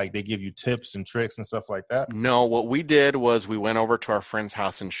and like they give you tips and tricks and stuff like that? No, what we did was we went over to our friend's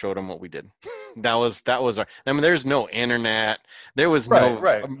house and showed them what we did. That was our. I mean, there's no internet. There was no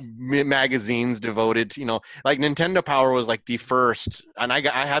magazines devoted to, like Nintendo Power was like the first, and I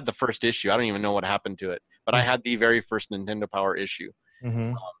had the first issue. I don't even know what happened to it, but I had the very first Nintendo Power issue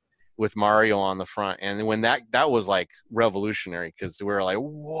with Mario on the front. And when that was like revolutionary, because we were like,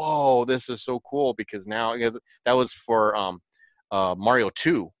 whoa, this is so cool, because now that was for Mario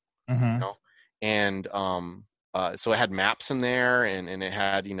 2, and so it had maps in there, and it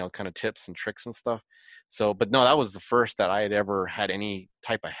had kind of tips and tricks and stuff. So, but no, that was the first that I had ever had any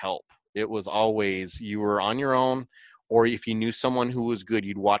type of help. It was always you were on your own, or if you knew someone who was good,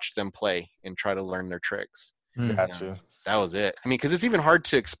 you'd watch them play and try to learn their tricks. Gotcha. That was it. I mean, because it's even hard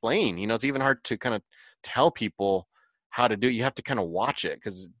to explain. It's even hard to kind of tell people how to do it. You have to kind of watch it,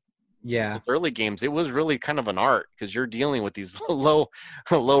 because with early games, it was really kind of an art, because you're dealing with these low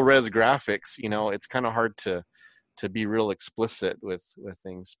res graphics. It's kind of hard to be real explicit with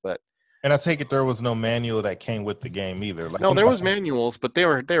things. And I take it there was no manual that came with the game either. Like, no, there was manuals, but they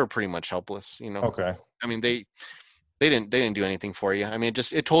were pretty much helpless. Okay. I mean, they didn't do anything for you. I mean,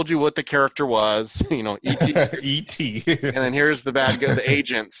 it told you what the character was. E.T. E.T. And then here's the bad guy, the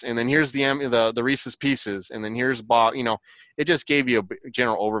agents, and then here's the Reese's Pieces, and then here's Bob. It just gave you a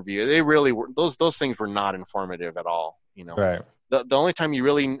general overview. They really were those things were not informative at all. Right. The only time you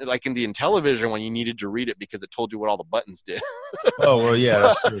really, like in the Intellivision one, you needed to read it because it told you what all the buttons did. Oh, well, yeah,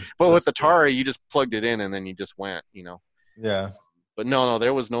 that's true. But with Atari, you just plugged it in and then you just went, Yeah. But no,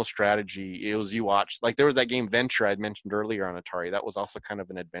 there was no strategy. It was you watched. Like there was that game Venture I'd mentioned earlier on Atari. That was also kind of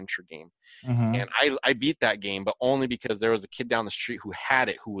an adventure game. And I beat that game, but only because there was a kid down the street who had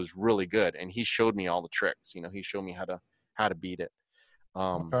it who was really good, and he showed me all the tricks. He showed me how to beat it.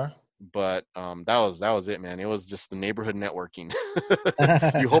 Okay. But that was it, man. It was just the neighborhood networking.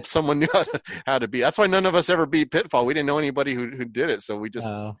 You hope someone knew how to beat. That's why none of us ever beat Pitfall. We didn't know anybody who did it, so we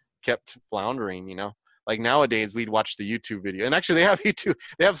just kept floundering. Like nowadays, we'd watch the YouTube video, and actually, they have YouTube.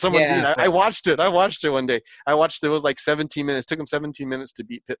 They have someone. Yeah, I watched it. I watched it one day. It was like 17 minutes. It took them 17 minutes to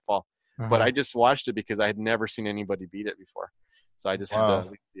beat Pitfall, but I just watched it because I had never seen anybody beat it before. So I just had to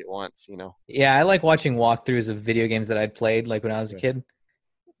see it once. Yeah, I like watching walkthroughs of video games that I'd played, like when I was a kid.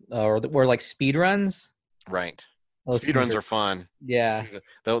 Or like speed runs. Right. Speed runs are fun. Yeah.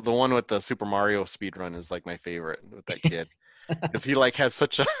 The one with the Super Mario speed run is like my favorite with that kid. Because he like has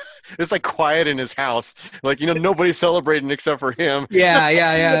such it's like quiet in his house. Like, nobody's celebrating except for him. Yeah.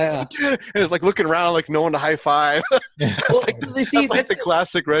 And it's like looking around like no one to high five. Well, that's the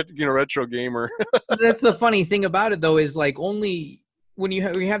classic retro gamer. That's the funny thing about it though, is like only when you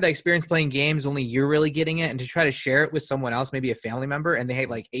have that experience playing games, only you're really getting it, and to try to share it with someone else, maybe a family member, and they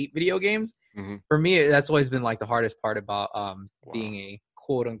hate video games. For me, that's always been like the hardest part about being a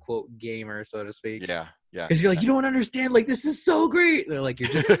quote unquote gamer, so to speak. Yeah. Because you're like, you don't understand. Like, this is so great. They're like, you're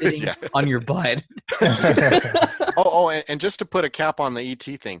just sitting on your butt. And just to put a cap on the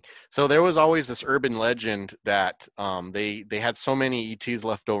ET thing. So there was always this urban legend that they had so many ETs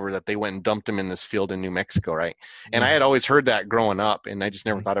left over that they went and dumped them in this field in New Mexico, right? And I had always heard that growing up, and I just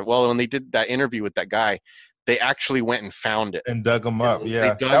never thought of. Well, when they did that interview with that guy, they actually went and found it and dug them up. Yeah,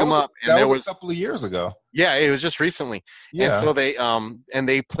 they dug them up, and that was a couple of years ago. Yeah, it was just recently. Yeah, and so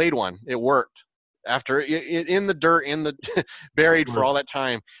they played one. It worked after in the dirt, in the buried for all that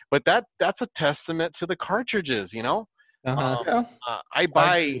time. But that's a testament to the cartridges, you know. Uh-huh. I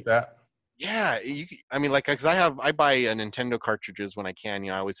buy agree with that. Yeah, I mean, like, because I buy Nintendo cartridges when I can. You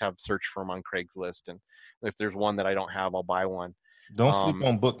know, I always have search for them on Craigslist, and if there's one that I don't have, I'll buy one. Don't sleep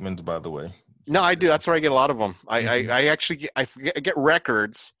on Bookmans, by the way. No, I do. That's where I get a lot of them. Mm-hmm. I actually I get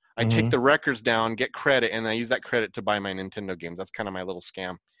records. I Mm-hmm. take the records down, get credit, and I use that credit to buy my Nintendo games. That's kind of my little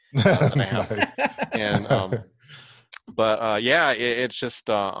scam that I have. Nice. And but yeah, it's just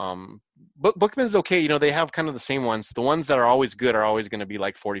Bookman's okay. You know, they have kind of the same ones. The ones that are always good are always going to be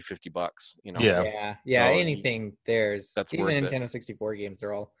like $40-$50. You know. Yeah. So anything there's that's even worth it. Nintendo 64 games.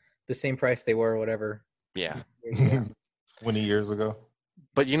 They're all the same price they were, whatever. Yeah. 20 years ago.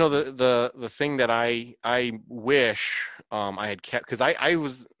 But you know, the thing that I wish I had kept, because I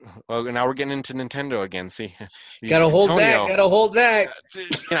was now we're getting into Nintendo again. See, gotta hold back. You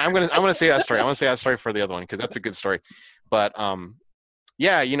know, I'm gonna say that story. I want to say that story for the other one because that's a good story. But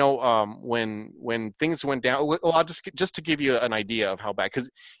yeah, you know, when things went down, well, I'll just to give you an idea of how bad, because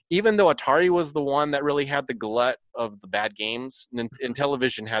even though Atari was the one that really had the glut of the bad games, and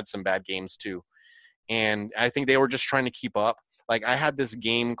Intellivision had some bad games too, and I think they were just trying to keep up. Like, I had this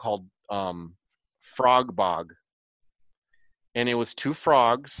game called Frog Bog, and it was 2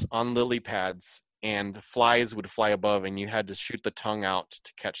 frogs on lily pads, and flies would fly above, and you had to shoot the tongue out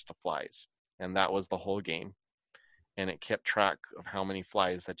to catch the flies, and that was the whole game. And it kept track of how many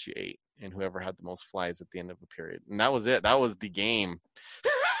flies that you ate, and whoever had the most flies at the end of a period. And that was it. That was the game.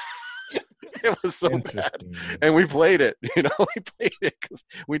 It was so bad, and we played it. You know, we played it because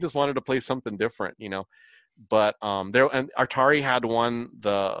we just wanted to play something different. You know. But Atari had one,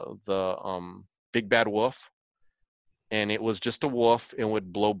 the Big Bad Wolf, and it was just a wolf and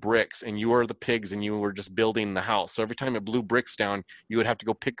would blow bricks, and you were the pigs, and you were just building the house. So every time it blew bricks down, you would have to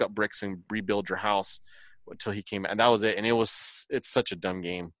go pick up bricks and rebuild your house until he came. And that was it. And it's such a dumb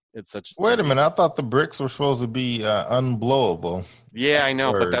game. Wait a minute. I thought the bricks were supposed to be unblowable. Yeah, that's I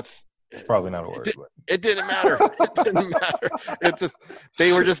know, but it's probably not a word. It didn't matter. It didn't matter. It just,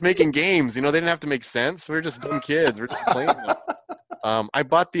 they were just making games. You know, they didn't have to make sense. We were just dumb kids. We're just playing them. I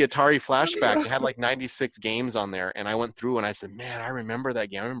bought the Atari Flashback. It had like 96 games on there, and I went through and I said, "Man, I remember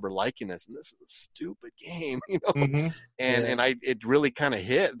that game. I remember liking this, and this is a stupid game." You know, mm-hmm. and it really kind of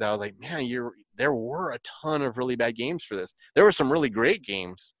hit that I was like, "Man, there were a ton of really bad games for this. There were some really great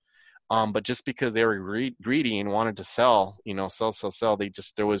games." But just because they were greedy and wanted to sell, you know, sell,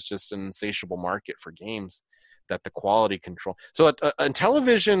 there was just an insatiable market for games that the quality control. So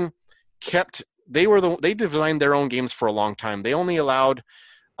Intellivision they designed their own games for a long time. They only allowed,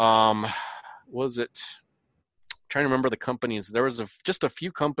 trying to remember the companies. There was just a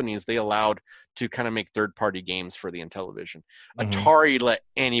few companies they allowed to kind of make third-party games for the Intellivision. Mm-hmm. Atari let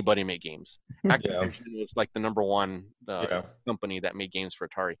anybody make games. Activision was like the number one company that made games for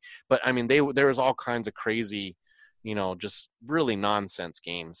Atari. But I mean, there was all kinds of crazy, you know, just really nonsense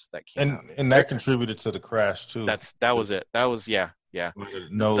games that came out. And that contributed to the crash too. That was it. That was yeah.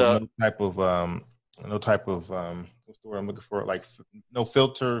 No type of what's the word I'm looking for? Like no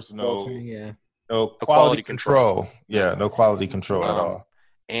filters, no quality control. Yeah, no quality control at all.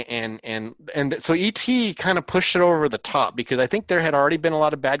 And so ET kind of pushed it over the top because I think there had already been a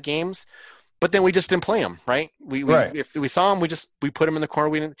lot of bad games, but then we just didn't play them, right? If we saw them, we put them in the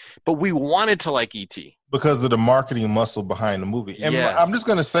corner. But we wanted to like ET because of the marketing muscle behind the movie. And I'm just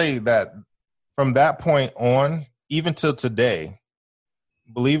going to say that from that point on, even till today,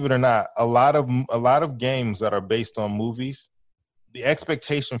 believe it or not, a lot of games that are based on movies, the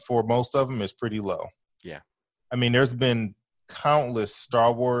expectation for most of them is pretty low. Yeah. I mean, there's been countless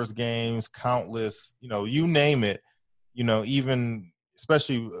Star Wars games, countless, you know, you name it, you know, even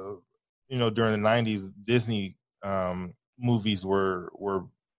especially, you know, during the 90s, Disney movies were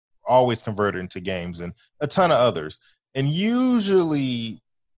always converted into games and a ton of others. And usually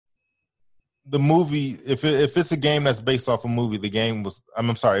the movie, if it's a game that's based off a movie,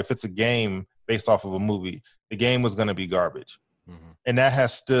 if it's a game based off of a movie, the game was going to be garbage. Mm-hmm. And that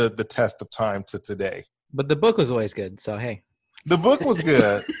has stood the test of time to today. But the book was always good, so hey. The book was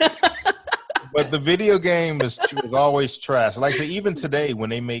good, but the video game was always trash. Like I say, even today,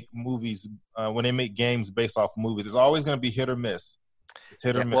 when they make movies, when they make games based off of movies, it's always going to be hit or miss. It's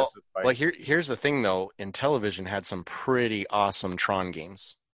hit or miss. Well, here's the thing, though. Intellivision had some pretty awesome Tron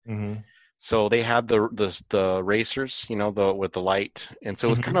games. Mm-hmm. So they had the racers, you know, with the light, and so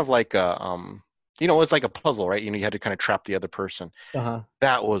it was kind of like a it's like a puzzle, right? You had to kind of trap the other person.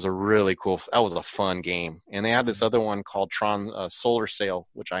 That was that was a fun game. And they had this other one called Tron Solar Sail,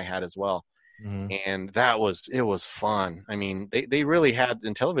 which I had as well. Mm-hmm. And it was fun. I mean, they really had,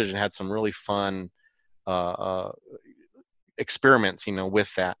 Intellivision had some really fun experiments,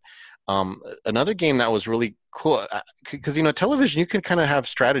 with that. Another game that was really cool, because, Television, you could kind of have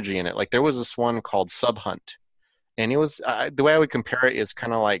strategy in it. Like there was this one called Sub Hunt. And it was, the way I would compare it is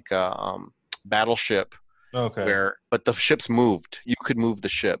kind of like Battleship. Okay. But the ships moved. You could move the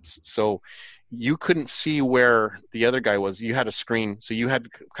ships. So you couldn't see where the other guy was. You had a screen. So you had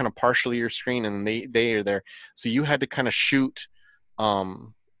kind of partially your screen, and they are there. So you had to kind of shoot,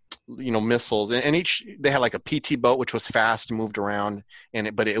 missiles. And each, they had like a PT boat, which was fast and moved around.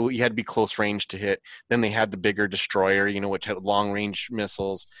 But you had to be close range to hit. Then they had the bigger destroyer, which had long range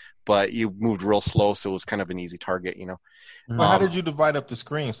missiles. But you moved real slow, so it was kind of an easy target, Well, how did you divide up the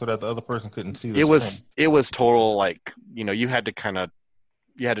screen so that the other person couldn't see the screen? It was total, like, you had to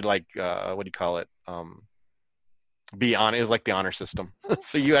like, what do you call it? Be on. It was like the honor system.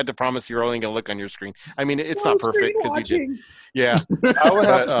 So you had to promise you're only going to look on your screen. I mean, it's not perfect because you did. Yeah. I would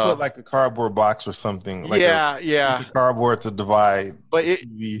have to put like a cardboard box or something. Like a cardboard to divide. But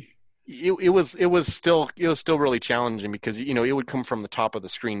it was still really challenging because it would come from the top of the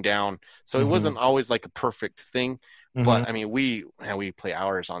screen down, so it wasn't always like a perfect thing. But I mean, we play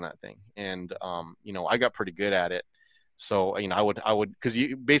hours on that thing, and I got pretty good at it. So I would because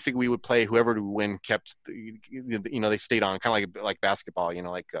basically we would play, whoever would win kept they stayed on, kind of like basketball,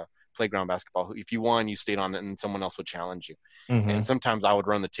 like playground basketball. If you won, you stayed on it, and someone else would challenge you. And sometimes I would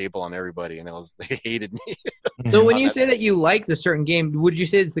run the table on everybody, and they hated me. So when you say that you liked a certain game, would you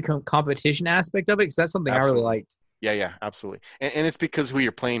say it's the competition aspect of it? Because that's something Absolutely. I really liked. Yeah, absolutely. And it's because who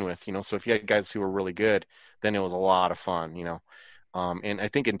you're playing with, so if you had guys who were really good, then it was a lot of fun, and I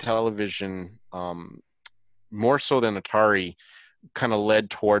think Intellivision, more so than Atari, kind of led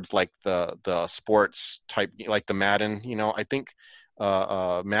towards like the sports type, like the Madden. I think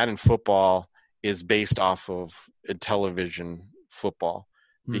Madden football is based off of Intellivision football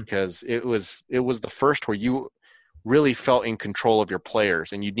because it was the first where you really felt in control of your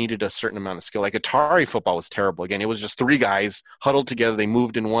players, and you needed a certain amount of skill. Like Atari football was terrible. Again, it was just three guys huddled together. They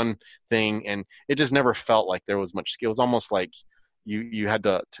moved in one thing, and it just never felt like there was much skill. It was almost like you had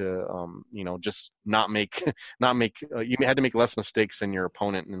to just not make you had to make less mistakes than your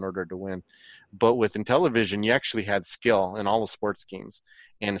opponent in order to win. But with Intellivision, you actually had skill in all the sports games,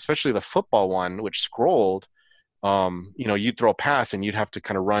 and especially the football one, which scrolled. You'd throw a pass and you'd have to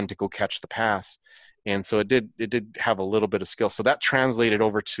kind of run to go catch the pass. And so it did have a little bit of skill. So that translated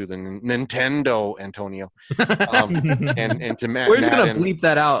over to the Nintendo, Antonio. And to We're just going to bleep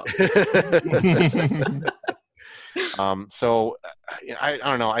that out. So I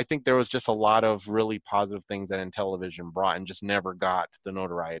don't know. I think there was just a lot of really positive things that Intellivision brought and just never got the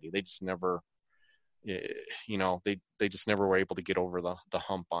notoriety. They just never, they just never were able to get over the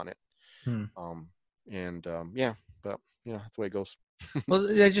hump on it. But that's the way it goes. Well,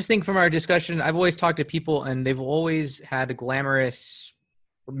 I just think from our discussion, I've always talked to people and they've always had glamorous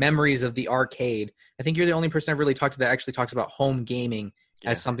memories of the arcade. I think you're the only person I've really talked to that actually talks about home gaming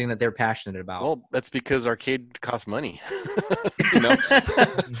as something that they're passionate about. Well, that's because arcade costs money.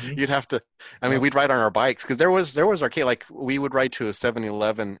 You'd have to, we'd ride on our bikes because there was arcade, like we would ride to a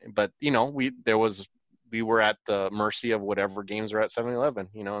 7-Eleven, but we were at the mercy of whatever games are at 7-Eleven,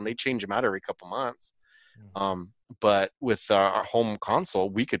 and they change them out every couple months. But with our home console,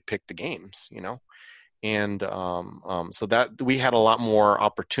 we could pick the games, and so that we had a lot more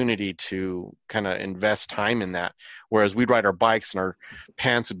opportunity to kind of invest time in that. Whereas we'd ride our bikes and our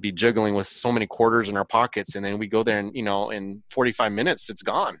pants would be jiggling with so many quarters in our pockets, and then we go there and in 45 minutes it's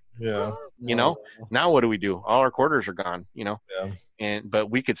gone. Yeah. Now what do? All our quarters are gone.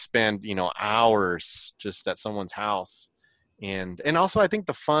 But we could spend hours just at someone's house, and also I think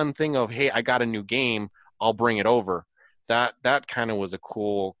the fun thing of, hey, I got a new game, I'll bring it over. That kind of was a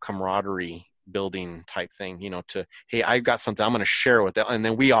cool camaraderie building type thing, to, hey, I've got something, I'm going to share with them, and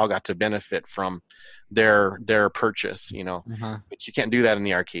then we all got to benefit from their purchase, but you can't do that in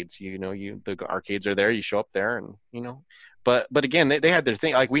the arcades. The arcades are there, you show up there, and but again, they had their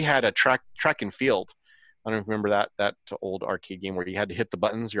thing. Like we had a track and field. I don't remember that old arcade game where you had to hit the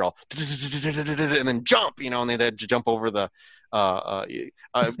buttons. You're all and then jump, and they had to jump over the. Sorry,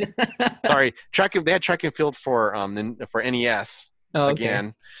 they had track and field for NES. Oh, okay.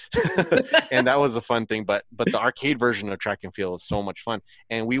 Again, and that was a fun thing. But the arcade version of track and field was so much fun,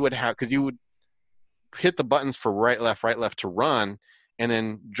 and we would have, because you would hit the buttons for right left to run, and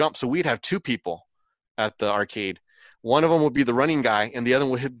then jump. So we'd have two people at the arcade. one of them would be the running guy and the other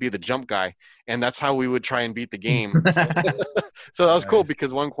one would be the jump guy, and that's how we would try and beat the game. So that was cool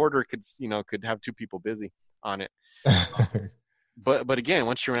because one quarter could have two people busy on it. But again,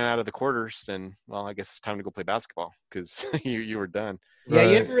 once you ran out of the quarters, then I guess it's time to go play basketball because you were done. Yeah,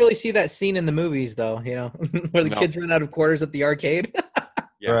 you never really see that scene in the movies though, where the kids run out of quarters at the arcade.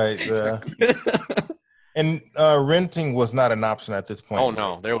 Yeah. Right. Exactly. And renting was not an option at this point. Oh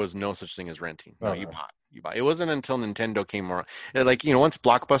no, there was no such thing as renting. No, you bought. It wasn't until Nintendo came around. Once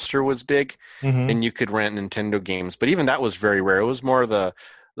Blockbuster was big, then you could rent Nintendo games. But even that was very rare. It was more the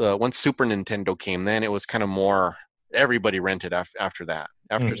once Super Nintendo came, then it was kind of more. Everybody rented after that.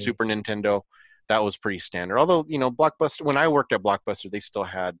 After Super Nintendo, that was pretty standard. Although, Blockbuster, when I worked at Blockbuster, they still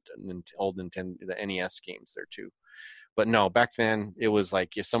had old Nintendo, the NES games there too. But no, back then it was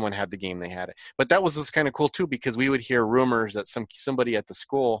like if someone had the game, they had it. But that was kind of cool too, because we would hear rumors that somebody at the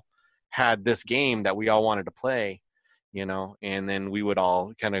school had this game that we all wanted to play, and then we would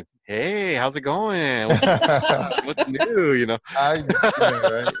all kind of, hey, how's it going? What's new?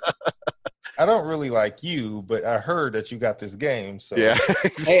 Right. I don't really like you, but I heard that you got this game. So yeah.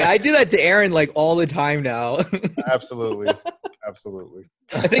 Hey, I do that to Aaron all the time now. Absolutely.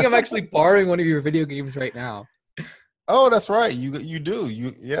 I think I'm actually borrowing one of your video games right now. Oh, that's right. You do.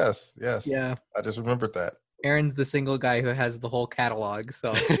 Yes. Yeah. I just remembered that. Aaron's the single guy who has the whole catalog.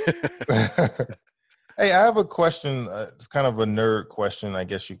 So. Hey, I have a question. It's kind of a nerd question, I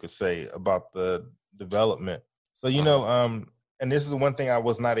guess you could say, about the development. So and this is one thing I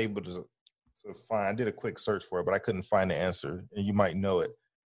was not able to find. I did a quick search for it, but I couldn't find the answer, and you might know it.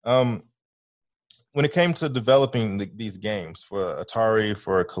 When it came to developing these games for Atari,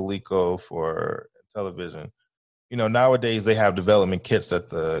 for Coleco, for television, nowadays they have development kits that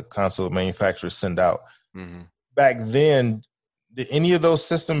the console manufacturers send out. Mm-hmm. Back then, did any of those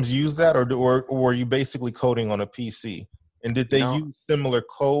systems use that, or were you basically coding on a PC? And did they use similar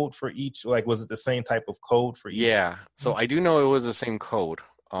code for each? Like, was it the same type of code for each? Yeah. So I do know it was the same code.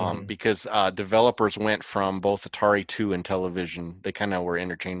 Because developers went from both Atari 2 and television. They kind of were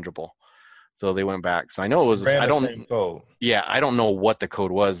interchangeable. So they went back. So I know it was same code. Yeah, I don't know what the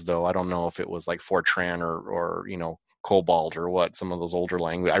code was though. I don't know if it was like Fortran or Cobalt or what, some of those older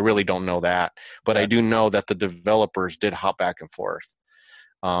language. I really don't know that. But I do know that the developers did hop back and forth.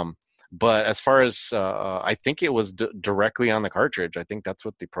 But as far as I think it was directly on the cartridge. I think that's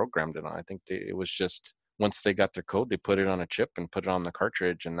what they programmed it on. I think it was just once they got their code, they put it on a chip and put it on the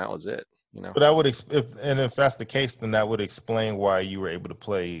cartridge, and that was it. So that would if that's the case, then that would explain why you were able to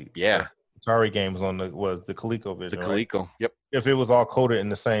play Atari games on the ColecoVision. The Coleco, right? Yep. If it was all coded in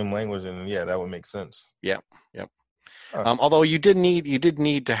the same language, and that would make sense. Yep. Although you did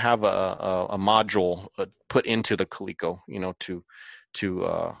need to have a module put into the Coleco,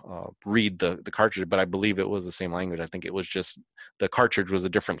 to read the cartridge, but I believe it was the same language. I think it was just the cartridge was a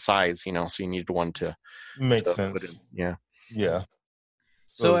different size, so you needed one to make sense. Yeah.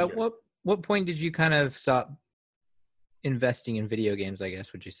 So at what point did you kind of stop investing in video games, I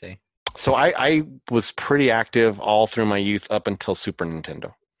guess, would you say? So I was pretty active all through my youth up until Super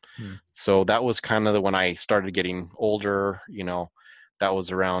Nintendo. So that was kind of when I started getting older, that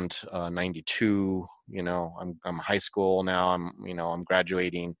was around 92. I'm high school now. I'm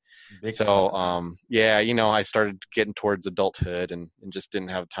graduating. I started getting towards adulthood and just didn't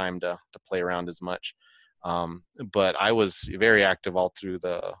have time to play around as much. But I was very active all through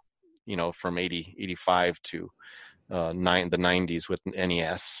from 85 to the 90s with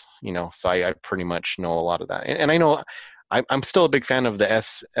NES. So I pretty much know a lot of that, and I know. I'm still a big fan of the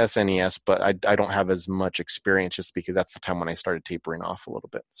SNES, but I don't have as much experience just because that's the time when I started tapering off a little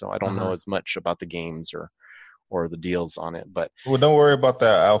bit. So I don't know as much about the games or the deals on it. But don't worry about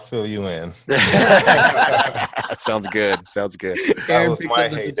that. I'll fill you in. That sounds good. Aaron picks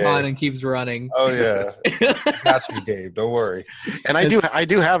up the baton and keeps running. Oh yeah, got you, Gabe. Don't worry. And I do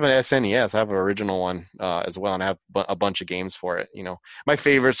have an SNES. I have an original one as well, and I have a bunch of games for it. My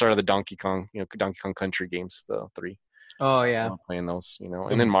favorites are the Donkey Kong Country games, the 3. Oh yeah, playing those,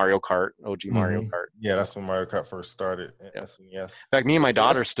 and then Mario Kart, OG Mario Kart. Yeah, that's when Mario Kart first started. SNES. In fact, me and my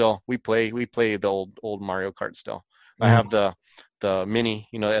daughter still we play the old Mario Kart still. I have the mini,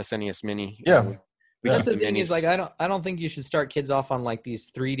 the SNES mini. Yeah. That's the thing is like I don't think you should start kids off on like these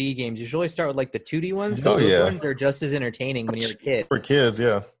 3D games. You should always start with like the 2D ones because those ones are just as entertaining when you're a kid. For kids,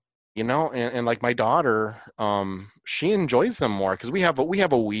 yeah. And like my daughter, she enjoys them more because we have a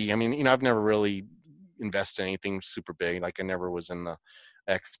Wii. I mean, I've never really invest in anything super big. Like I never was in the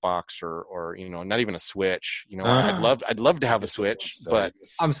Xbox or not even a Switch. I'd love to have a Switch, but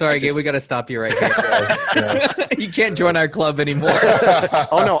I'm sorry, Gabe, we got to stop you right here. Yeah. You can't join our club anymore.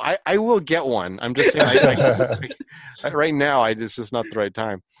 Oh no, I will get one. I'm just saying, right now, it's just not the right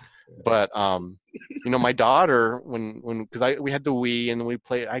time. But my daughter, because we had the Wii and we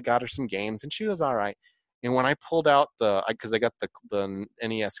played, I got her some games and she was all right. And when I pulled out because I got the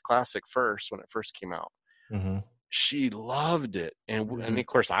NES Classic first when it first came out, Mm-hmm. she loved it, and of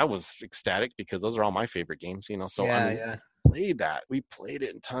course I was ecstatic because those are all my favorite games. So played that. We played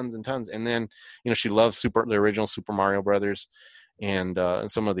it in tons and tons, and then she loves the original Super Mario Brothers, and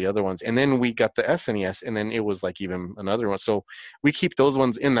some of the other ones. And then we got the SNES, and then it was like even another one. So we keep those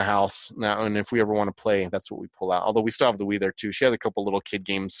ones in the house now, and if we ever want to play, that's what we pull out. Although we still have the Wii there too. She had a couple little kid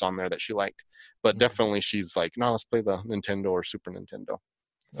games on there that she liked, but definitely she's like, no, let's play the Nintendo or Super Nintendo.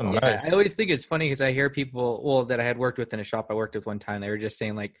 So, nice. I always think it's funny because I hear people, that I had worked with in a shop I worked with one time, they were just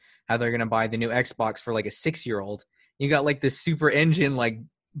saying like how they're going to buy the new Xbox for like a 6-year-old. You got like this super engine, like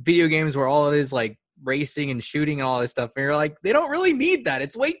video games where all it is like racing and shooting and all this stuff. And you're like, they don't really need that.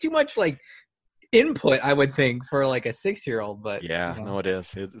 It's way too much like input, I would think, for like a 6-year-old. But yeah, no, it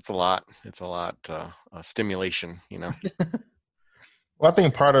is. It's a lot. It's a lot stimulation, Well, I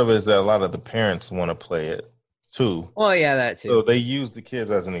think part of it is that a lot of the parents want to play it too. Well, yeah, that too. So they use the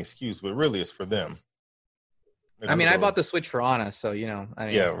kids as an excuse, but really it's for them. I bought the Switch for Anna, so yeah,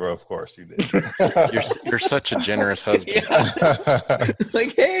 well, of course you did. you're such a generous husband.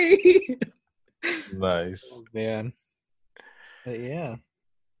 Like, hey, nice. Oh, man. But yeah,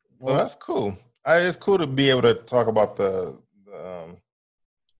 well, that's cool. It's cool to be able to talk about that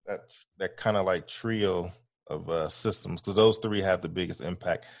kind of like trio of systems, because those three have the biggest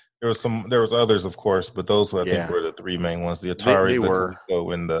impact. There was others, of course, but those I think were the three main ones: the Atari, the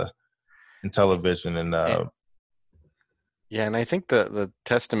Coleco, and the Intellivision, and yeah, and I think the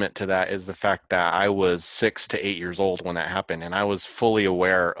testament to that is the fact that I was 6 to 8 years old when that happened, and I was fully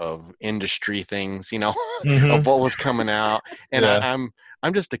aware of industry things, of what was coming out, and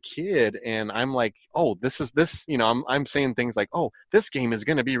I'm just a kid, and I'm like, oh, this, I'm saying things like, oh, this game is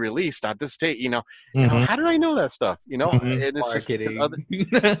going to be released at this date, how did I know that stuff, and it's marketing.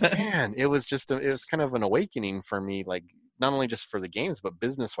 Man, it was kind of an awakening for me, like not only just for the games, but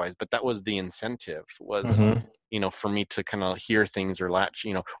business wise, but that was the incentive was, for me to kind of hear things or latch,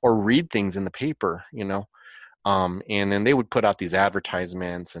 or read things in the paper, and then they would put out these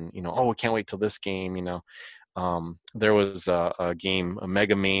advertisements and, oh, we can't wait till this game, there was a game, a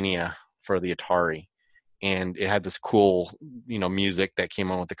Mega Mania for the Atari, and it had this cool, music that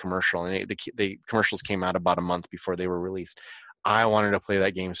came on with the commercial, and the commercials came out about a month before they were released. I wanted to play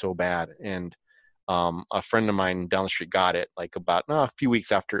that game so bad, and a friend of mine down the street got it like about a few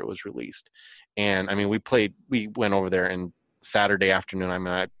weeks after it was released. And I mean, we went over there, and Saturday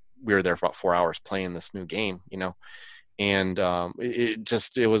afternoon, we were there for about 4 hours playing this new game, and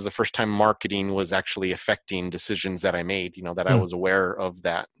it was the first time marketing was actually affecting decisions that I made, that I was aware of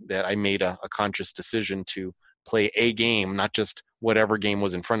that I made a conscious decision to play a game, not just whatever game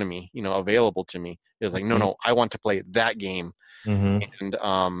was in front of me, available to me. It was like, no, I want to play that game. And,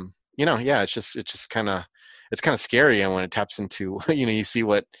 it's just kind of scary. And when it taps into, you see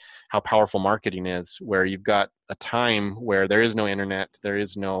how powerful marketing is, where you've got a time where there is no internet, there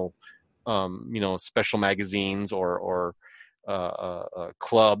is no, special magazines or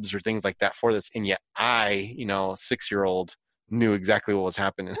clubs or things like that for this. And yet I, 6-year-old knew exactly what was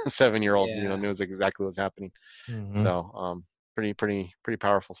happening. A 7-year-old, knew exactly what was happening. So, pretty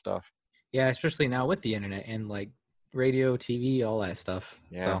powerful stuff. Yeah. Especially now with the internet and like radio, TV, all that stuff.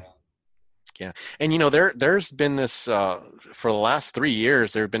 Yeah. So. Yeah. And, there's been this, for the last 3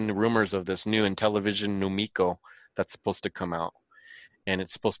 years, there have been rumors of this new Intellivision Numiko that's supposed to come out. And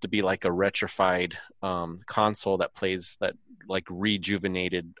it's supposed to be like a retrified console that plays that like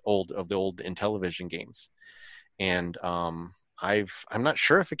rejuvenated the old Intellivision games. And I'm not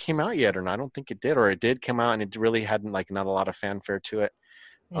sure if it came out yet or not. I don't think it did, or it did come out and it really hadn't like not a lot of fanfare to it.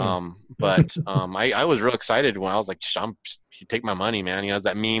 But I was real excited when I was like, you take my money, man. It's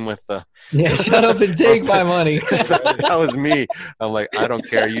that meme with the shut up and take my money. That was me. I'm like, I don't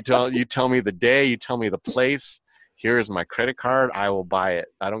care. You tell me the day, you tell me the place. Here is my credit card. I will buy it.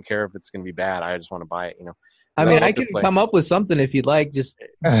 I don't care if it's going to be bad. I just want to buy it. I mean, I can come up with something if you'd like. Just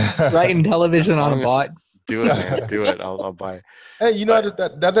writing television on a box. Do it, man. Do it. I'll buy it. Hey,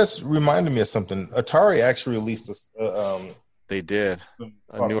 that just reminded me of something. Atari actually released they did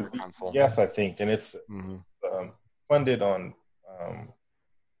a newer console. Yes, I think, and it's funded on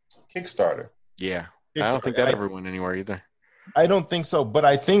Kickstarter. Yeah, I don't think that ever went anywhere either. I don't think so, but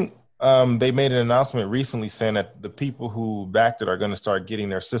I think They made an announcement recently saying that the people who backed it are going to start getting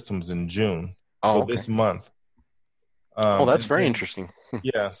their systems in June. Oh, So okay. this month. That's very interesting.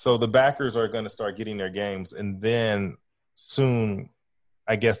 Yeah, so the backers are going to start getting their games, and then soon,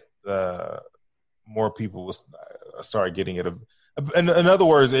 I guess, more people will start getting it. In other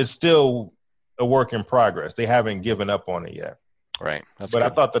words, it's still a work in progress. They haven't given up on it yet. Right. That's but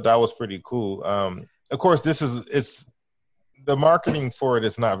good. I thought that was pretty cool. Of course, it's the marketing for it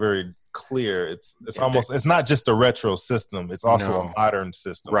is not very clear. It's not just a retro system. It's also a modern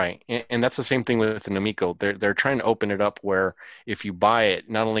system. Right. And that's the same thing with an Amico. They're trying to open it up where if you buy it,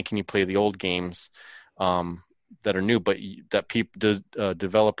 not only can you play the old games that are new, but that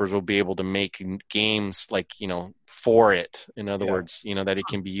developers will be able to make games like, for it. In other words, that it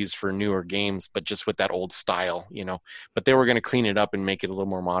can be used for newer games, but just with that old style, but they were going to clean it up and make it a little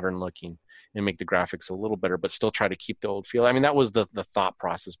more modern looking and make the graphics a little better, but still try to keep the old feel. I mean, that was the thought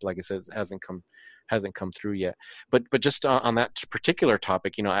process, but like I said, it hasn't come through yet. But just on that particular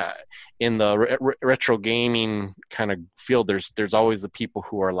topic, in the retro gaming kind of field, there's always the people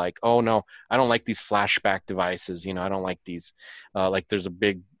who are like, oh no, I don't like these flashback devices. I don't like these. Like there's a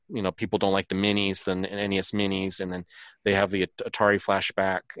big, people don't like the minis, the NES minis, and then they have the Atari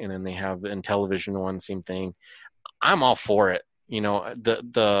flashback, and then they have the Intellivision one, same thing. I'm all for it.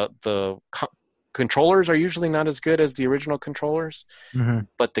 The controllers are usually not as good as the original controllers,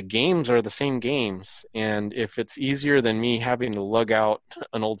 but the games are the same games. And if it's easier than me having to lug out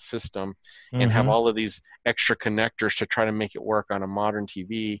an old system and have all of these extra connectors to try to make it work on a modern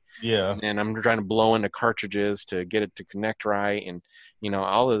TV, and I'm trying to blow into cartridges to get it to connect right, and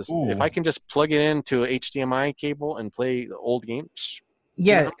all of this, if I can just plug it into a HDMI cable and play the old games,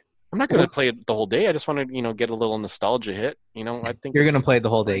 I'm not going to play it the whole day. I just want to, get a little nostalgia hit. I think you're going to play the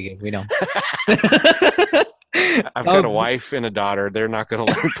whole day game. We know. I've got a wife and a daughter. They're not going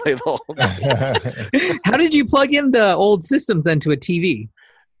to let me play the whole day. How did you plug in the old systems then to a TV?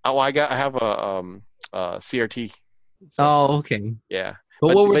 Oh, I have a CRT. So, oh, okay. Yeah.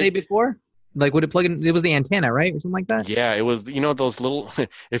 But what were they before? Like, would it plug in? It was the antenna, right? Or something like that? Yeah, it was, those little,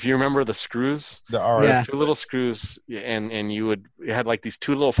 if you remember the screws, the two little screws, and it had like these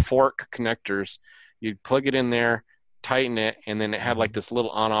two little fork connectors. You'd plug it in there, tighten it, and then it had like this little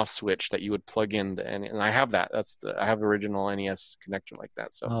on-off switch that you would plug in. And I have that. I have the original NES connector like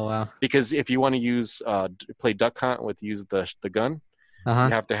that. So, oh, wow. Because if you want to play Duck Hunt use the gun, you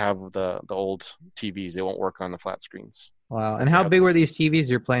have to have the old TVs. They won't work on the flat screens. Wow. And how big were these TVs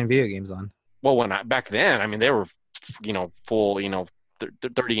you're playing video games on? Well, back then, I mean, they were, full,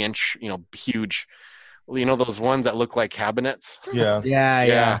 30-inch, huge, those ones that look like cabinets. Yeah.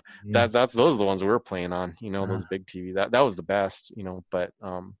 Those are the ones we were playing on, those big TV. That was the best, but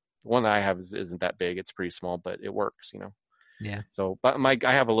the one that I have isn't that big. It's pretty small, but it works, Yeah. So, but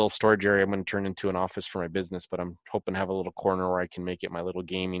I have a little storage area I'm going to turn into an office for my business, but I'm hoping to have a little corner where I can make it my little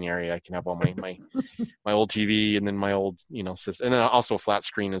gaming area. I can have all my my old TV and then my old, system, and then also a flat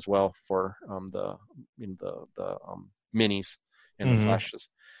screen as well for the minis and the flashes,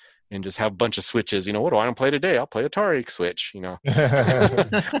 and just have a bunch of switches. What do I want to play today? I'll play Atari Switch. I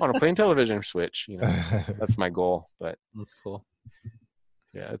want to play Intellivision Switch. That's my goal. But that's cool.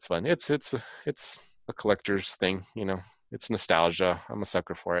 Yeah, it's fun. It's a collector's thing. It's nostalgia. I'm a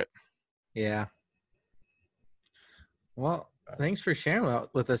sucker for it. Yeah. Well, thanks for sharing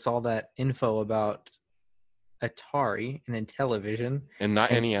with us all that info about Atari and Intellivision. And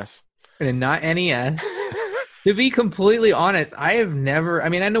not NES. And not NES. To be completely honest, I have never, I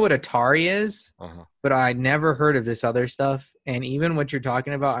know what Atari is, but I never heard of this other stuff. And even what you're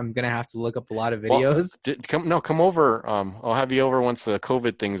talking about, I'm going to have to look up a lot of videos. Well, come over. I'll have you over once the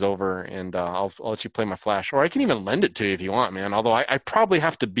COVID thing's over, and I'll let you play my Flash. Or I can even lend it to you if you want, man. Although I probably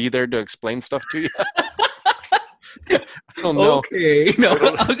have to be there to explain stuff to you. I don't know. Okay. No,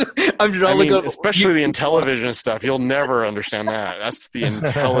 I'm just looking up. Especially the Intellivision stuff. You'll never understand that. That's the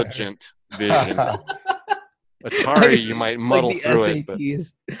intelligent vision. Atari, you might muddle like through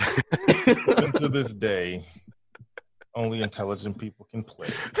SATs. It, but to this day, only intelligent people can play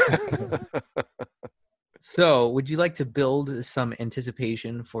it. So, would you like to build some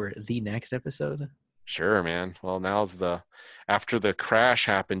anticipation for the next episode? Sure, man. Well, after the crash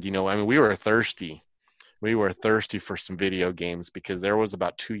happened, we were thirsty. We were thirsty for some video games because there was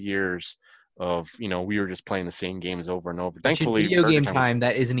about 2 years of, we were just playing the same games over and over. Thankfully, video game time,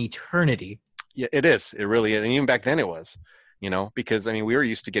 that is an eternity. Yeah, it is. It really is. And even back then it was, because we were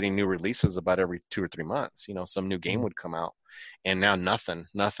used to getting new releases about every 2 or 3 months. Some new game would come out, and now nothing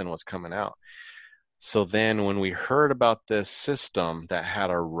was coming out. So then when we heard about this system that had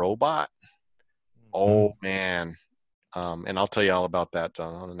a robot, oh man, And I'll tell you all about that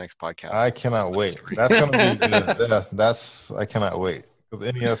on the next podcast. I cannot wait. That's gonna be good. That's I cannot wait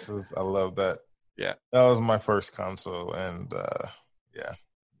because NES I love that. Yeah, that was my first console, and yeah,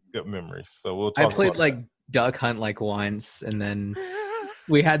 good memories. So we'll talk. I played about like that. Duck Hunt like once, and then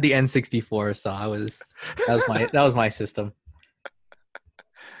we had the N64. So that was my system.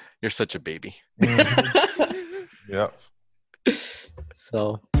 You're such a baby. Mhm. Yep.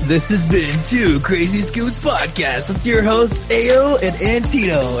 So this has been Two Crazy Scoops Podcast with your hosts Ayo and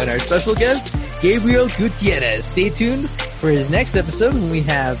Antino and our special guest Gabriel Gutierrez. Stay tuned for his next episode when we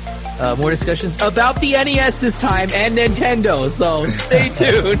have more discussions about the NES this time and Nintendo. So stay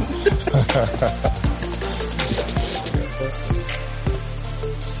tuned.